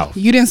my twinkle? mouth.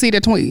 You didn't see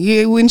that twinkle.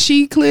 Yeah, when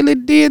she clearly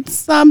did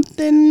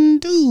something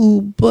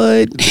too.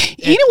 But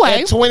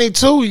anyway, At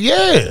 22,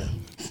 yeah.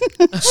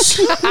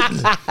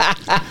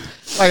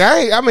 Like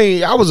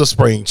I was a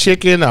spring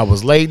chicken. I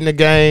was late in the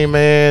game,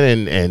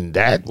 man, and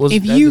that was.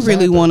 if that you just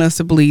really happened. want us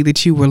to believe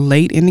that you were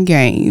late in the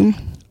game,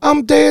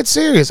 I'm dead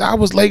serious. I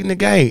was late in the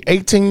game.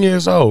 18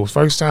 years old,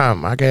 first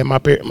time I got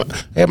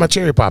had my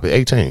cherry pop at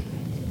 18.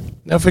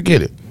 Never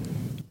forget it.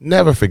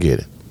 Never forget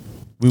it.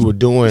 We were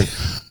doing.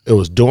 It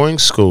was during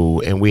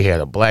school, and we had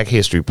a Black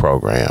History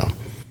program.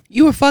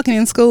 you were fucking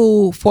in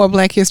school for a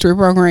Black History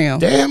program.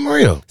 Damn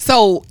real.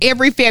 So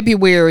every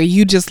February,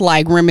 you just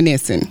like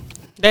reminiscing.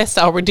 That's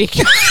so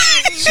ridiculous.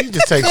 She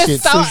just takes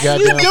shit too so-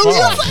 goddamn You far. do.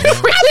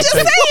 I'm just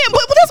saying,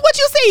 but that's what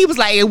you say. He was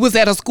like, it was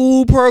at a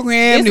school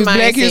program. It This was man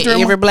Black said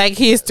History. every Black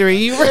History.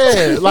 You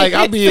Yeah, like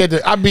I'd be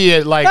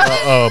at like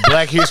a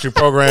Black History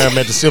program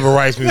at the Civil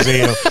Rights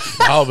Museum.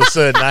 All of a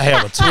sudden, I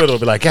have a Twitter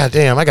be like, God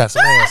damn, I got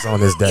some ass on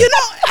this day. You know,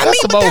 I That's mean,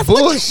 some but old that's, what,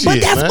 bullshit,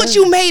 but that's man. what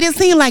you made it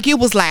seem like. It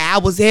was like I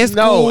was at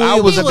school. No, I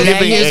was He was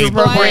giving just a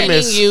providing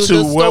premise you to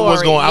the what was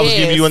story, going. I was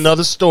giving you yes.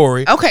 another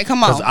story. Okay, come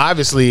Because on.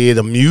 obviously it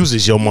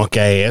amuses your monkey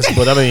ass,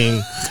 but I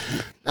mean,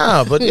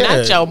 nah, but yeah.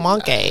 Not your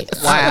monkey.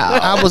 Wow.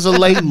 I was a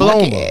late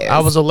bloomer. ass. I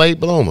was a late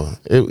bloomer.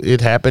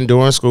 It happened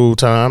during school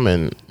time,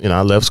 and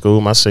I left school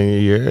my senior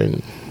year,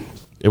 and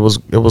it was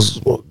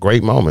a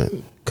great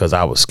moment because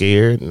I was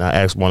scared, and I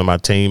asked one of my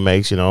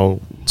teammates,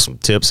 some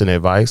tips and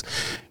advice.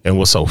 And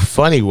what's so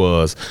funny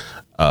was,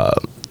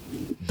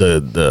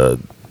 the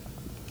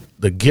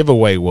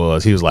giveaway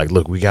was he was like,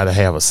 "Look, we got to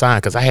have a sign,"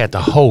 because I had to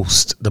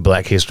host the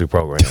Black History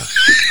program.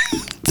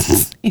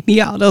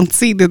 Y'all don't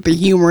see the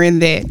humor in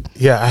that.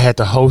 Yeah, I had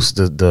to host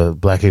the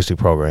Black History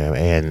program,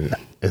 and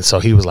so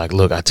he was like,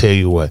 "Look, I tell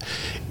you what,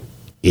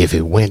 if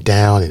it went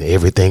down and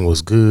everything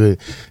was good,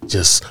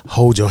 just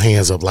hold your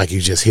hands up like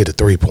you just hit a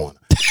 3-pointer."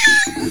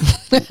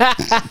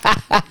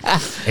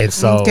 And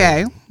so,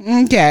 Okay.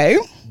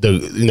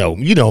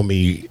 you know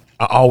me,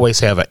 I always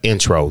have an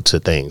intro to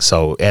things.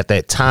 So at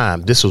that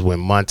time, this was when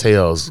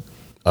Montel's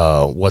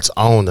 "What's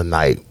On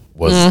Tonight"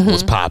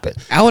 was popping.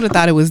 I would have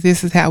thought it was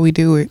 "This Is How We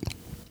Do It."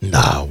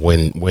 Nah,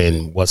 when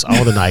 "What's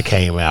On Tonight"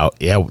 came out,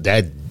 yeah,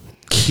 that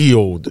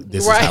killed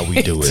 "This Is How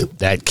We Do It."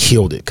 That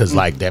killed it, because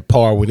like that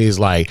part when he's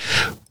like,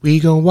 "We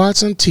gonna watch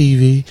some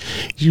TV,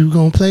 you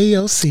gonna play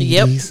your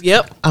CDs,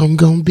 Yep. I'm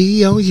gonna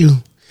be on you."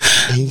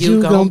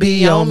 You gonna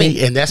be on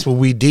me. And that's what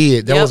we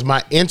did. That was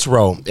my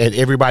intro. And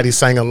everybody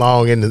sang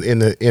along in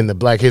the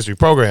Black History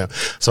program.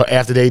 So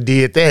after they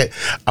did that,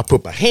 I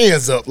put my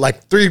hands up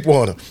like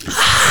 3-pointer.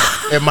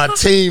 And my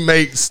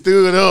teammate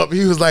stood up.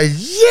 He was like,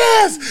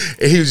 yes!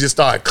 And he was just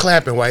started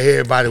clapping while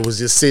everybody was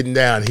just sitting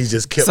down. He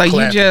just kept clapping. So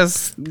you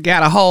just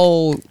got a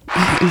hold.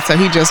 So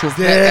he just was,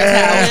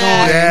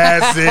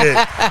 that's it.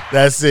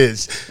 That's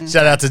it.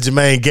 Shout out to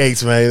Jermaine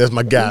Gates, man. That's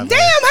my guy. Damn, how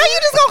you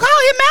just gonna call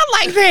him out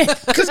like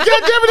that? Because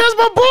goddamn it, that's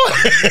my boy.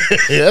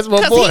 That's my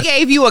boy. Because he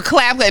gave you a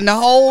clap and the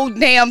whole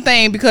damn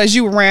thing because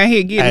you were around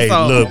here getting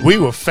something. Look, we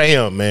were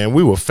fam, man.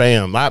 We were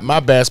fam. My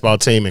basketball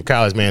team in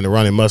college, man, the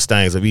Running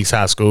Mustangs of East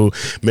High School,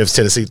 Memphis,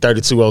 Tennessee,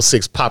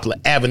 3206 Poplar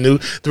Avenue,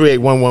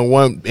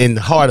 38111 in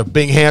the heart of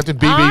Binghamton,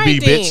 BBB,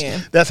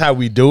 bitch. That's how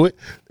we do it.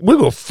 We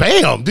were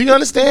fam. Do you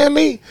understand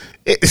me?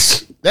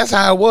 That's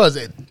how it was.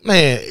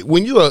 Man,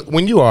 when you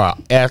are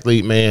an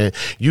athlete, man,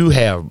 you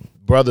have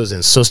brothers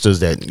and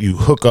sisters that you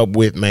hook up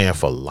with, man,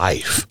 for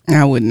life.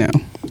 I wouldn't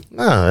know.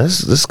 Nah,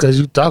 that's because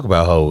you talk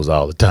about hoes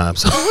all the time.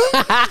 So.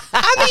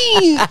 I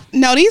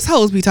mean, no, these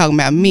hoes be talking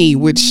about me,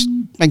 which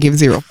I give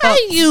zero fucks. How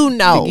you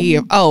know?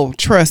 Oh,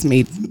 trust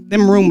me,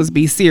 them rumors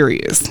be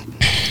serious.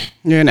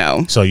 You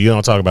know. So you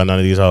don't talk about none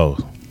of these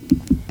hoes?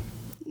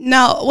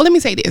 No. Well, let me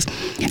say this.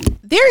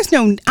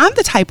 I'm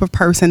the type of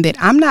person that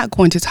I'm not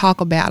going to talk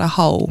about a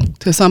hoe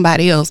to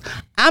somebody else.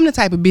 I'm the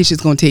type of bitch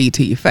that's going to tell you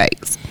to your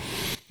face.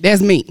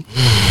 That's me.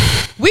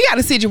 We got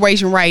a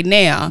situation right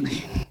now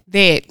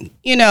that,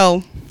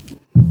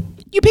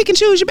 you pick and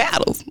choose your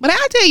battles. But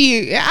I tell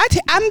you,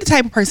 I'm the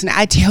type of person that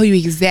I tell you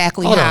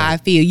exactly how I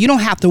feel. You don't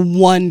have to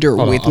wonder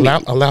with me.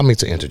 Allow me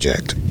to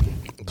interject.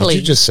 Did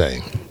you just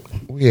say,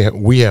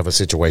 we have a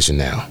situation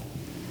now?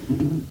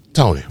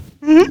 Toni,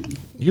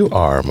 you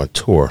are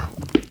mature.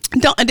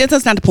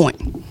 That's not the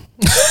point.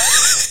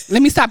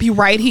 Let me stop you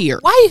right here.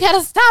 Why you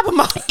gotta stop him?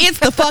 It's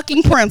the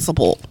fucking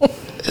principle.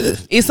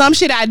 It's some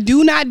shit I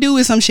do not do.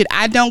 It's some shit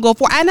I don't go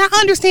for. And I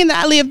understand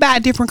that I live by a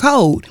different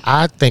code.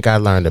 I think I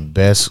learned the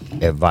best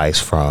advice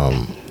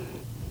from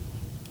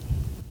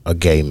a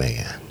gay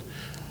man.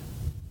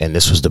 And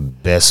this was the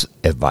best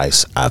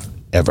advice I've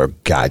ever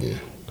gotten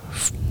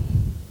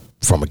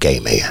from a gay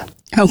man.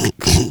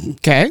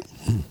 Okay.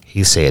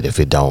 He said, if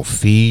it don't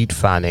feed,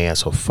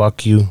 finance, or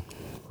fuck you,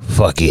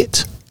 fuck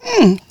it.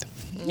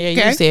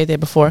 Yeah, you said that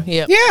before.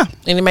 Yep. Yeah.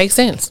 And it makes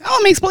sense. Oh,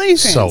 it makes plenty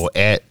sense. So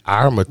at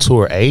our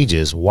mature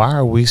ages, why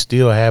are we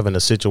still having a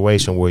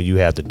situation where you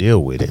have to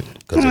deal with it?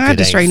 I have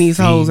to straighten these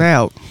hoes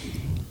out.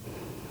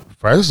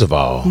 First of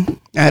all,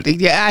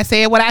 I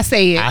said what I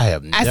said.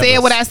 I said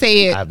what I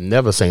said. I've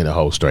never seen a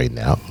hoe straighten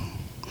out.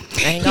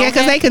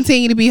 Because they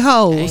continue to be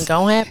hoes. Ain't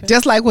gonna happen.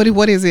 Just like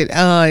what is it?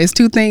 It's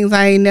two things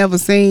I ain't never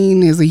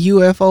seen: is a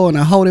UFO and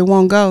a hoe that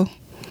won't go.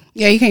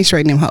 Yeah, you can't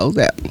straighten them hoes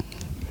out.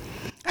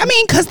 I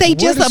mean, because they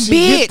just a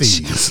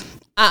bitch.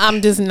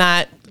 I'm just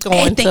not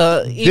going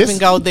to even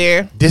go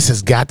there. This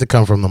has got to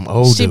come from them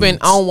old She been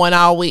on one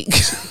all week.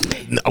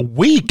 A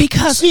week?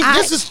 Because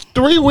this is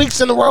 3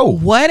 weeks in a row.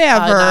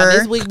 Whatever.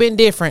 This week been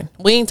different.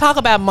 We ain't talk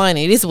about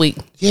money this week.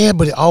 Yeah,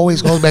 but it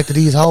always goes back to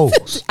these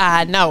hoes.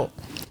 I know.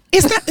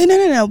 It's not,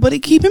 no.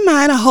 But keep in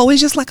mind, a hoe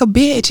is just like a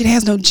bitch. It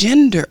has no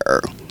gender.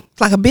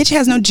 Like a bitch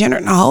has no gender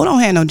and a hoe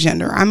don't have no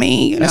gender. I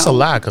mean, That's a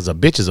lie, because a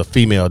bitch is a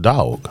female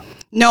dog.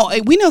 No,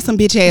 we know some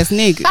bitch ass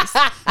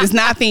niggas. It's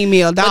not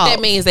female dog. But that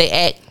means they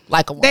act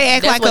like a woman. They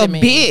act like a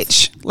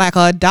bitch, like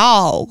a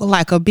dog,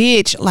 like a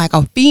bitch, like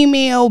a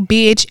female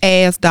bitch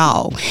ass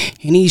dog.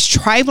 And these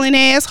trifling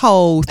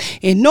assholes.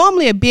 And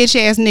normally a bitch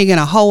ass nigga and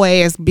a hoe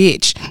ass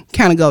bitch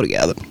kind of go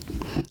together.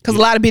 Because a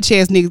lot of bitch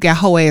ass niggas got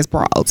hoe ass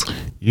bras.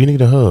 You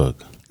need a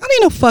hug. I need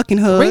no fucking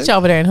hug. Reach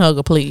over there and hug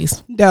her,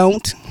 please.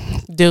 Don't.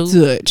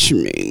 Touch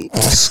me.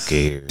 I'm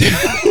scared.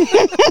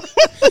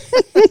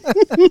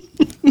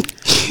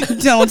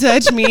 Don't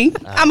touch me.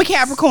 I'm a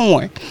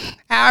Capricorn.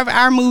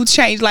 Our moods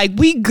change. Like,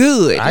 we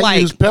good. I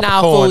use peppercorn.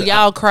 Nah, fool,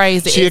 y'all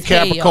crazy. She a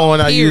Capricorn.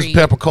 I use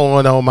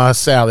peppercorn on my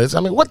salads. I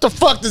mean, what the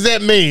fuck does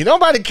that mean?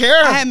 Nobody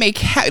cares. We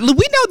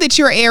know that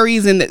you're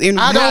Aries and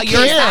I don't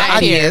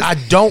care. I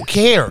don't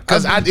care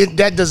because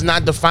that does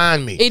not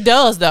define me. It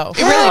does though.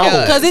 It really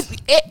does. Because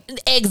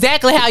it's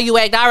exactly how you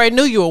act. I already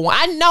knew you were one.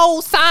 I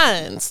know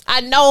signs.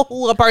 I know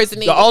who a person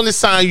is. The only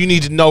sign you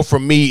need to know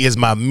from me is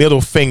my middle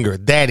finger.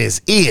 That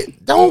is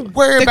it. Don't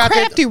worry about that.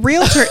 The Crafty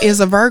Realtor is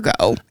a Virgo.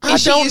 I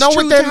don't know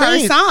what that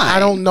means. I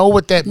don't know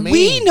what that means.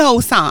 We know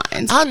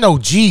signs. I know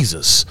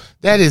Jesus.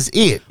 That is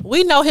it.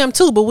 We know him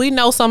too, but we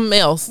know something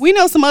else. We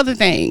know some other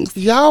things.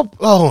 Y'all,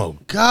 oh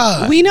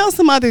God. We know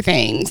some other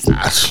things.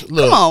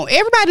 Look, come on,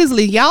 everybody's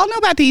league. Y'all know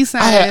about these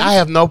signs. I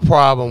have no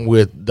problem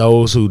with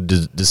those who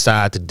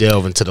decide to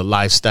delve into the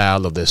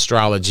lifestyle of the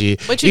astrology.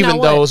 But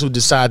even those who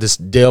decide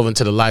to delve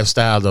into the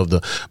lifestyle of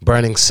the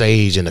burning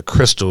sage and the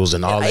crystals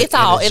and all that.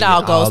 It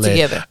all goes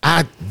together.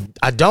 I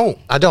don't.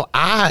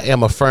 I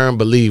am a firm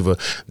believer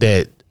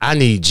that I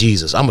need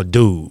Jesus. I'm a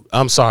dude.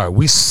 I'm sorry.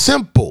 We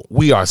simple.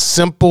 We are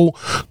simple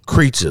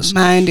creatures.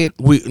 Minded.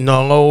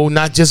 No,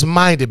 not just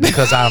minded,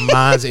 because our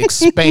minds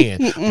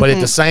expand. But at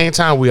the same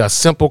time, we are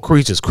simple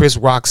creatures. Chris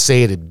Rock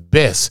said it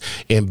best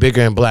in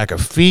Bigger and Blacker.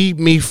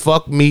 Feed me,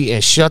 fuck me,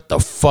 and shut the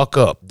fuck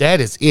up.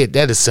 That is it.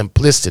 That is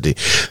simplicity.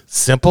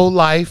 Simple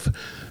life,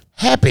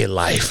 happy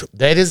life.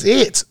 That is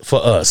it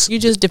for us. You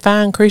just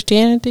define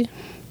Christianity?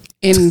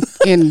 And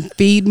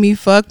feed me,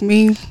 fuck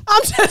me.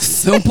 I'm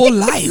just simple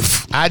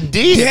life. I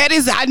did. That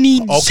is, I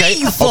need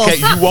Jesus. Okay,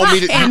 you want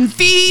me to and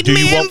feed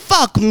me and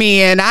fuck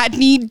me, and I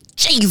need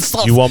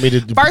Jesus. You want me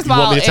to? First of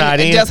all, tie it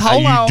in? Just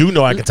hold on. You do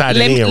know I can tie it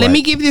in. Let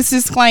me give you this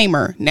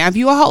disclaimer. Now, if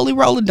you a holy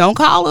roller, don't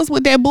call us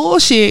with that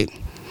bullshit.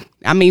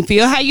 I mean,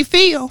 feel how you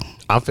feel.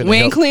 We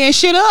ain't clearing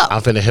shit up.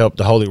 I'm finna help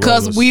the holy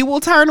rollers. Because we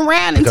will turn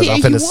around and tell you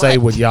I'm finna say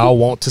what y'all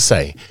want to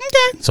say.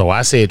 Okay. So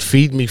I said,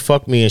 feed me,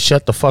 fuck me, and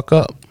shut the fuck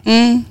up.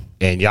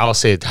 And y'all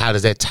said, how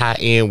does that tie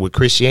in with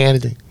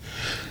Christianity?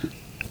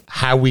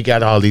 How we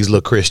got all these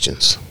little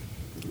Christians?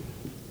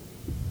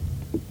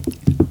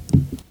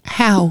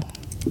 How?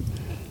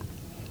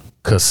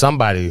 Because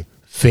somebody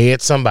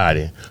fed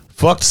somebody,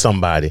 fucked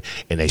somebody,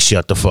 and they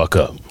shut the fuck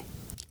up.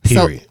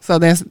 Period. So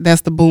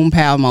that's the boom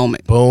pow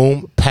moment.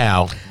 Boom,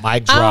 pow,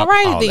 mic drop. All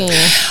right,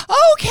 then.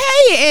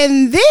 Okay,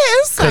 and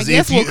this, I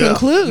guess, will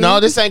conclude. No,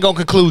 this ain't gonna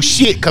conclude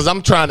shit, because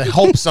I'm trying to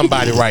hope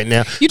somebody right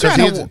now. You trying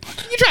to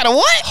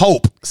what?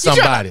 Hope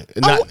somebody.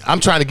 I'm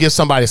trying to give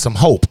somebody some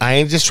hope. I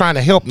ain't just trying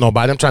to help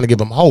nobody. I'm trying to give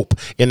them hope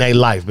in their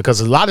life,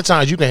 because a lot of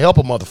times you can help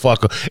a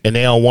motherfucker and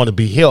they don't want to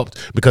be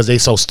helped because they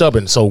so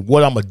stubborn. So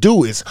what I'm gonna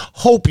do is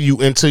hope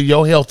you into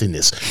your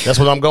healthiness. That's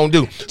what I'm gonna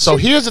do. So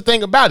here's the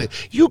thing about it.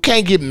 You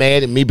can't get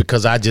mad at me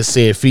because I just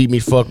said feed me,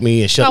 fuck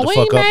me, and shut the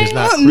fuck up. It's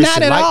not Christian.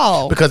 Not at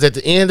all. Because at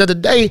the end of the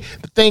day,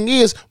 the thing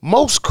is,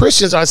 most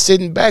Christians are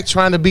sitting back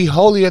trying to be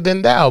holier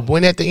than thou.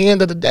 When at the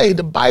end of the day,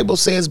 the Bible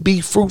says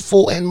be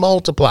fruitful and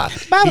multiply.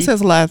 The Bible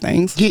says a lot of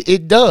things.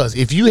 It does.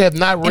 If you have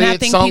not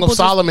read Song of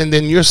Solomon,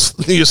 then you're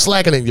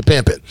slacking and you're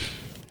pimping.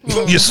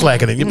 You're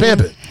slacking and you're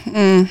pimping.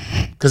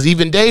 Because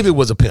even David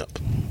was a pimp.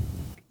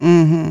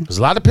 There's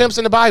a lot of pimps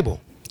in the Bible.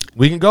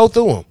 We can go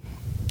through them.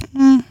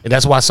 And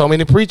that's why so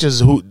many preachers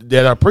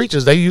that are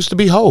preachers, they used to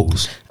be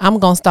hoes. I'm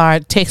going to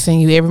start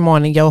texting you every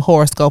morning your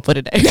horoscope for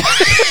the day.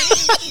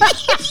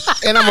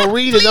 And I'm going to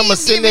read it. I'm going to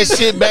send that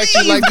shit back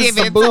to you like this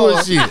some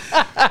bullshit.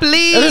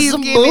 Please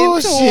give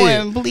it to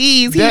him.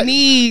 Please, he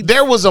needs.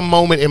 There was a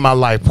moment in my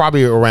life,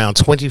 probably around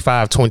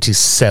 25,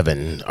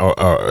 27,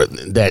 or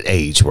that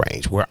age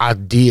range, where I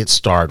did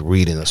start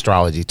reading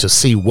astrology to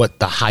see what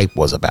the hype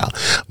was about.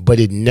 But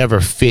it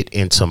never fit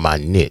into my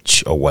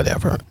niche or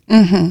whatever.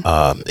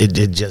 It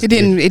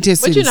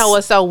didn't. But you know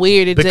what's so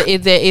weird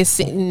is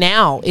that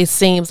now it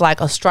seems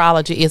like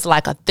astrology is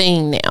like a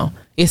thing now.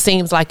 It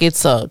seems like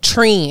it's a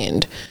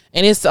trend,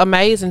 and it's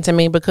amazing to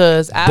me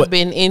because I've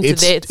been into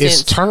that since.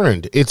 It's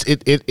turned.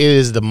 It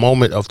is the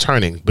moment of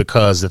turning,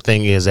 because the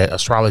thing is that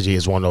astrology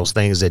is one of those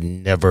things that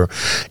never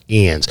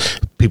ends.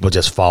 People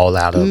just fall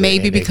out of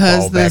maybe it.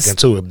 Because they fall back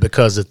into it.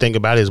 Because the thing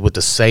about it is with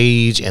the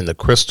sage and the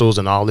crystals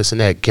and all this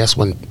and that. Guess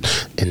when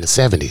in the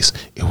 70s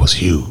it was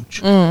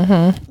huge.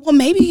 Well,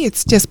 maybe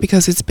it's just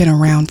because it's been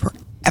around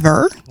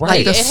forever.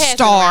 Right. Like the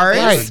stars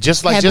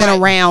have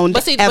been around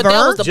but ever. But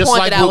that was the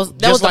point that I was.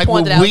 That was the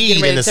point that I was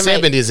getting ready to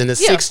make. In the 70s and the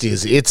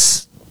 60s,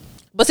 it's.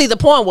 But see, the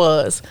point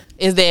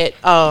is that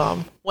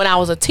when I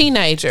was a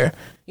teenager,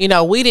 you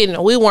know, we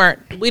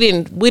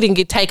didn't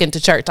get taken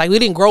to church. Like, we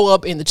didn't grow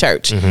up in the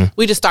church.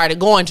 We just started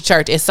going to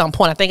church at some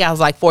point. I think I was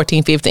like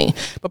 14, 15.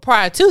 But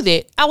prior to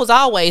that, I was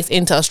always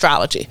into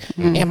astrology.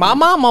 And my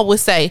mama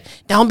would say,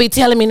 "Don't be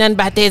telling me nothing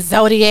about that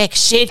zodiac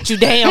shit, you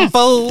damn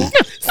fool."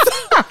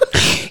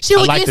 She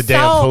would get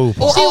so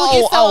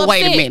upset.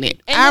 Wait a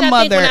minute. And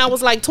I think when I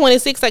was like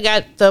 26, I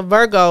got the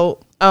Virgo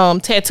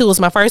tattoo. Was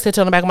my first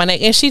tattoo on the back of my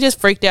neck, and she just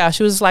freaked out.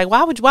 She was just like,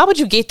 why would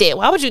you get that?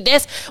 Why would you?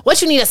 That's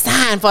what you need a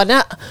sign for.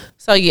 Now.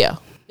 So yeah,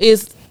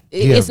 it's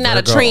not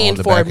a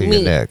trend for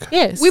me.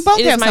 Yes, we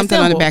both have something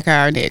on the back of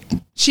our neck.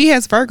 She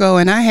has Virgo,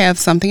 and I have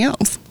something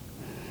else.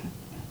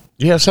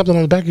 You have something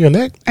on the back of your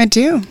neck? I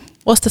do.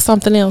 What's the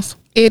something else?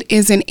 It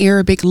is an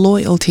Arabic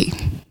loyalty.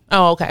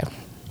 Oh, okay.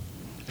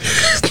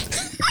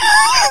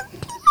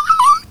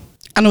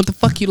 I know what the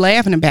fuck you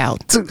laughing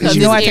about. Because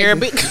you know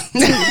Arabic.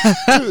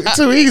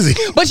 Too easy.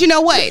 But you know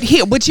what?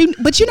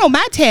 But you know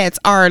my tats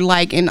are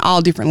like in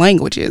all different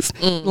languages.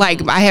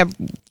 Like I have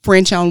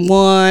French on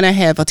one, I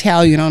have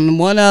Italian on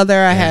one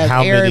other, I have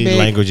Arabic. How many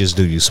languages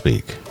do you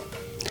speak?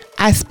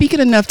 I speak it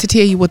enough to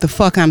tell you what the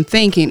fuck I'm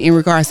thinking in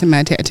regards to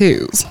my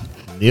tattoos.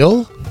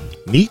 Nil?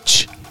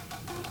 Nietzsche?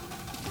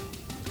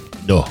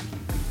 No.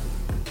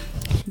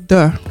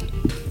 Duh.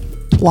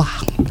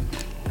 Wow.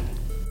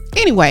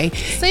 Anyway,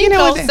 you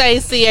know what? Say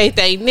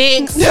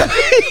next.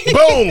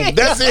 Boom.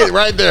 That's it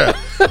right there.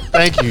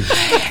 Thank you.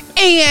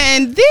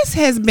 And this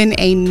has been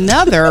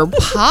another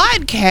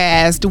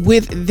podcast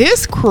with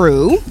this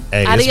crew.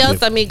 Hey,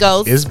 Adios,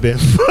 amigos. It's been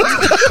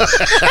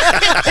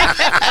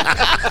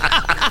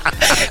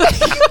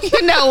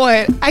You know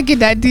what? I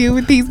cannot deal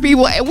with these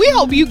people. And we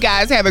hope you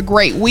guys have a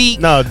great week.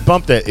 No,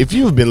 bump that. If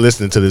you've been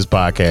listening to this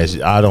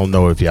podcast, I don't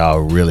know if y'all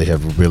really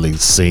have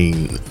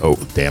seen. Oh,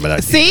 damn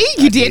it! See,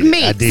 you did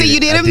me. See, you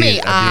did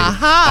me.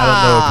 I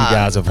don't know if you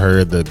guys have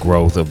heard the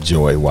growth of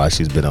Joy while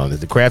she's been on it.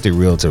 The Crafty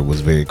Realtor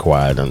was very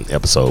quiet on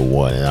episode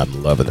 1, and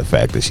I'm loving the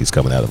fact that she's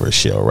coming out of her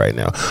shell right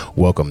now.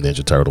 Welcome,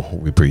 Ninja Turtle.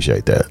 We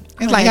appreciate that.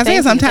 It's like I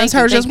said, sometimes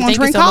her just want to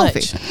drink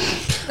coffee.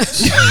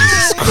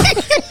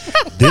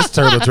 This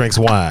turtle drinks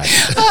wine.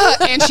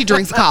 And she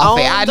drinks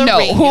coffee. I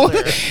know.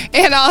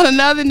 And on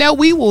another note,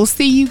 we will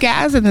see you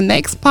guys in the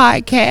next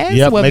podcast.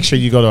 Yep. Make sure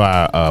you go to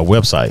our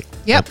website.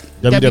 Yep.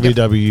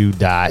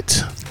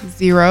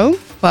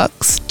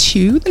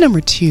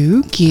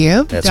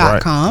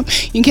 www.0fucks2give.com.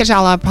 Right. You can catch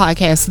all our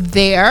podcasts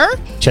there.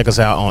 Check us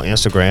out on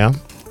Instagram.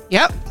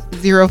 Yep.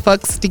 0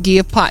 Fucks to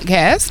Give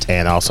podcast.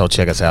 And also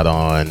check us out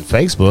on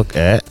Facebook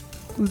at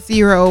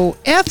 0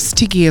 F's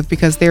to Give,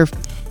 because they're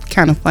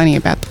kind of funny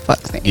about the fuck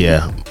thing.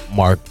 Yeah.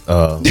 Mark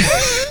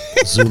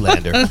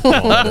Zoolander.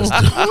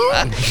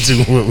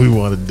 do what we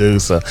want to do.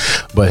 So,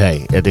 but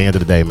hey, at the end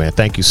of the day, man,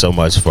 thank you so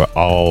much for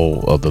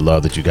all of the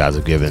love that you guys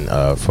have given,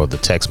 for the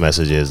text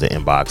messages, the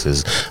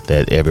inboxes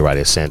that everybody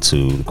has sent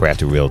to the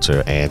Crafty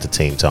Realtor and to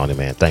Team Toni,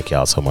 man. Thank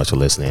y'all so much for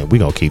listening. We're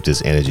going to keep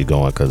this energy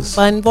going because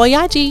Bon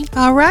voyage.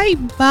 All right.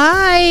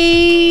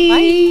 Bye.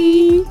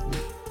 Bye.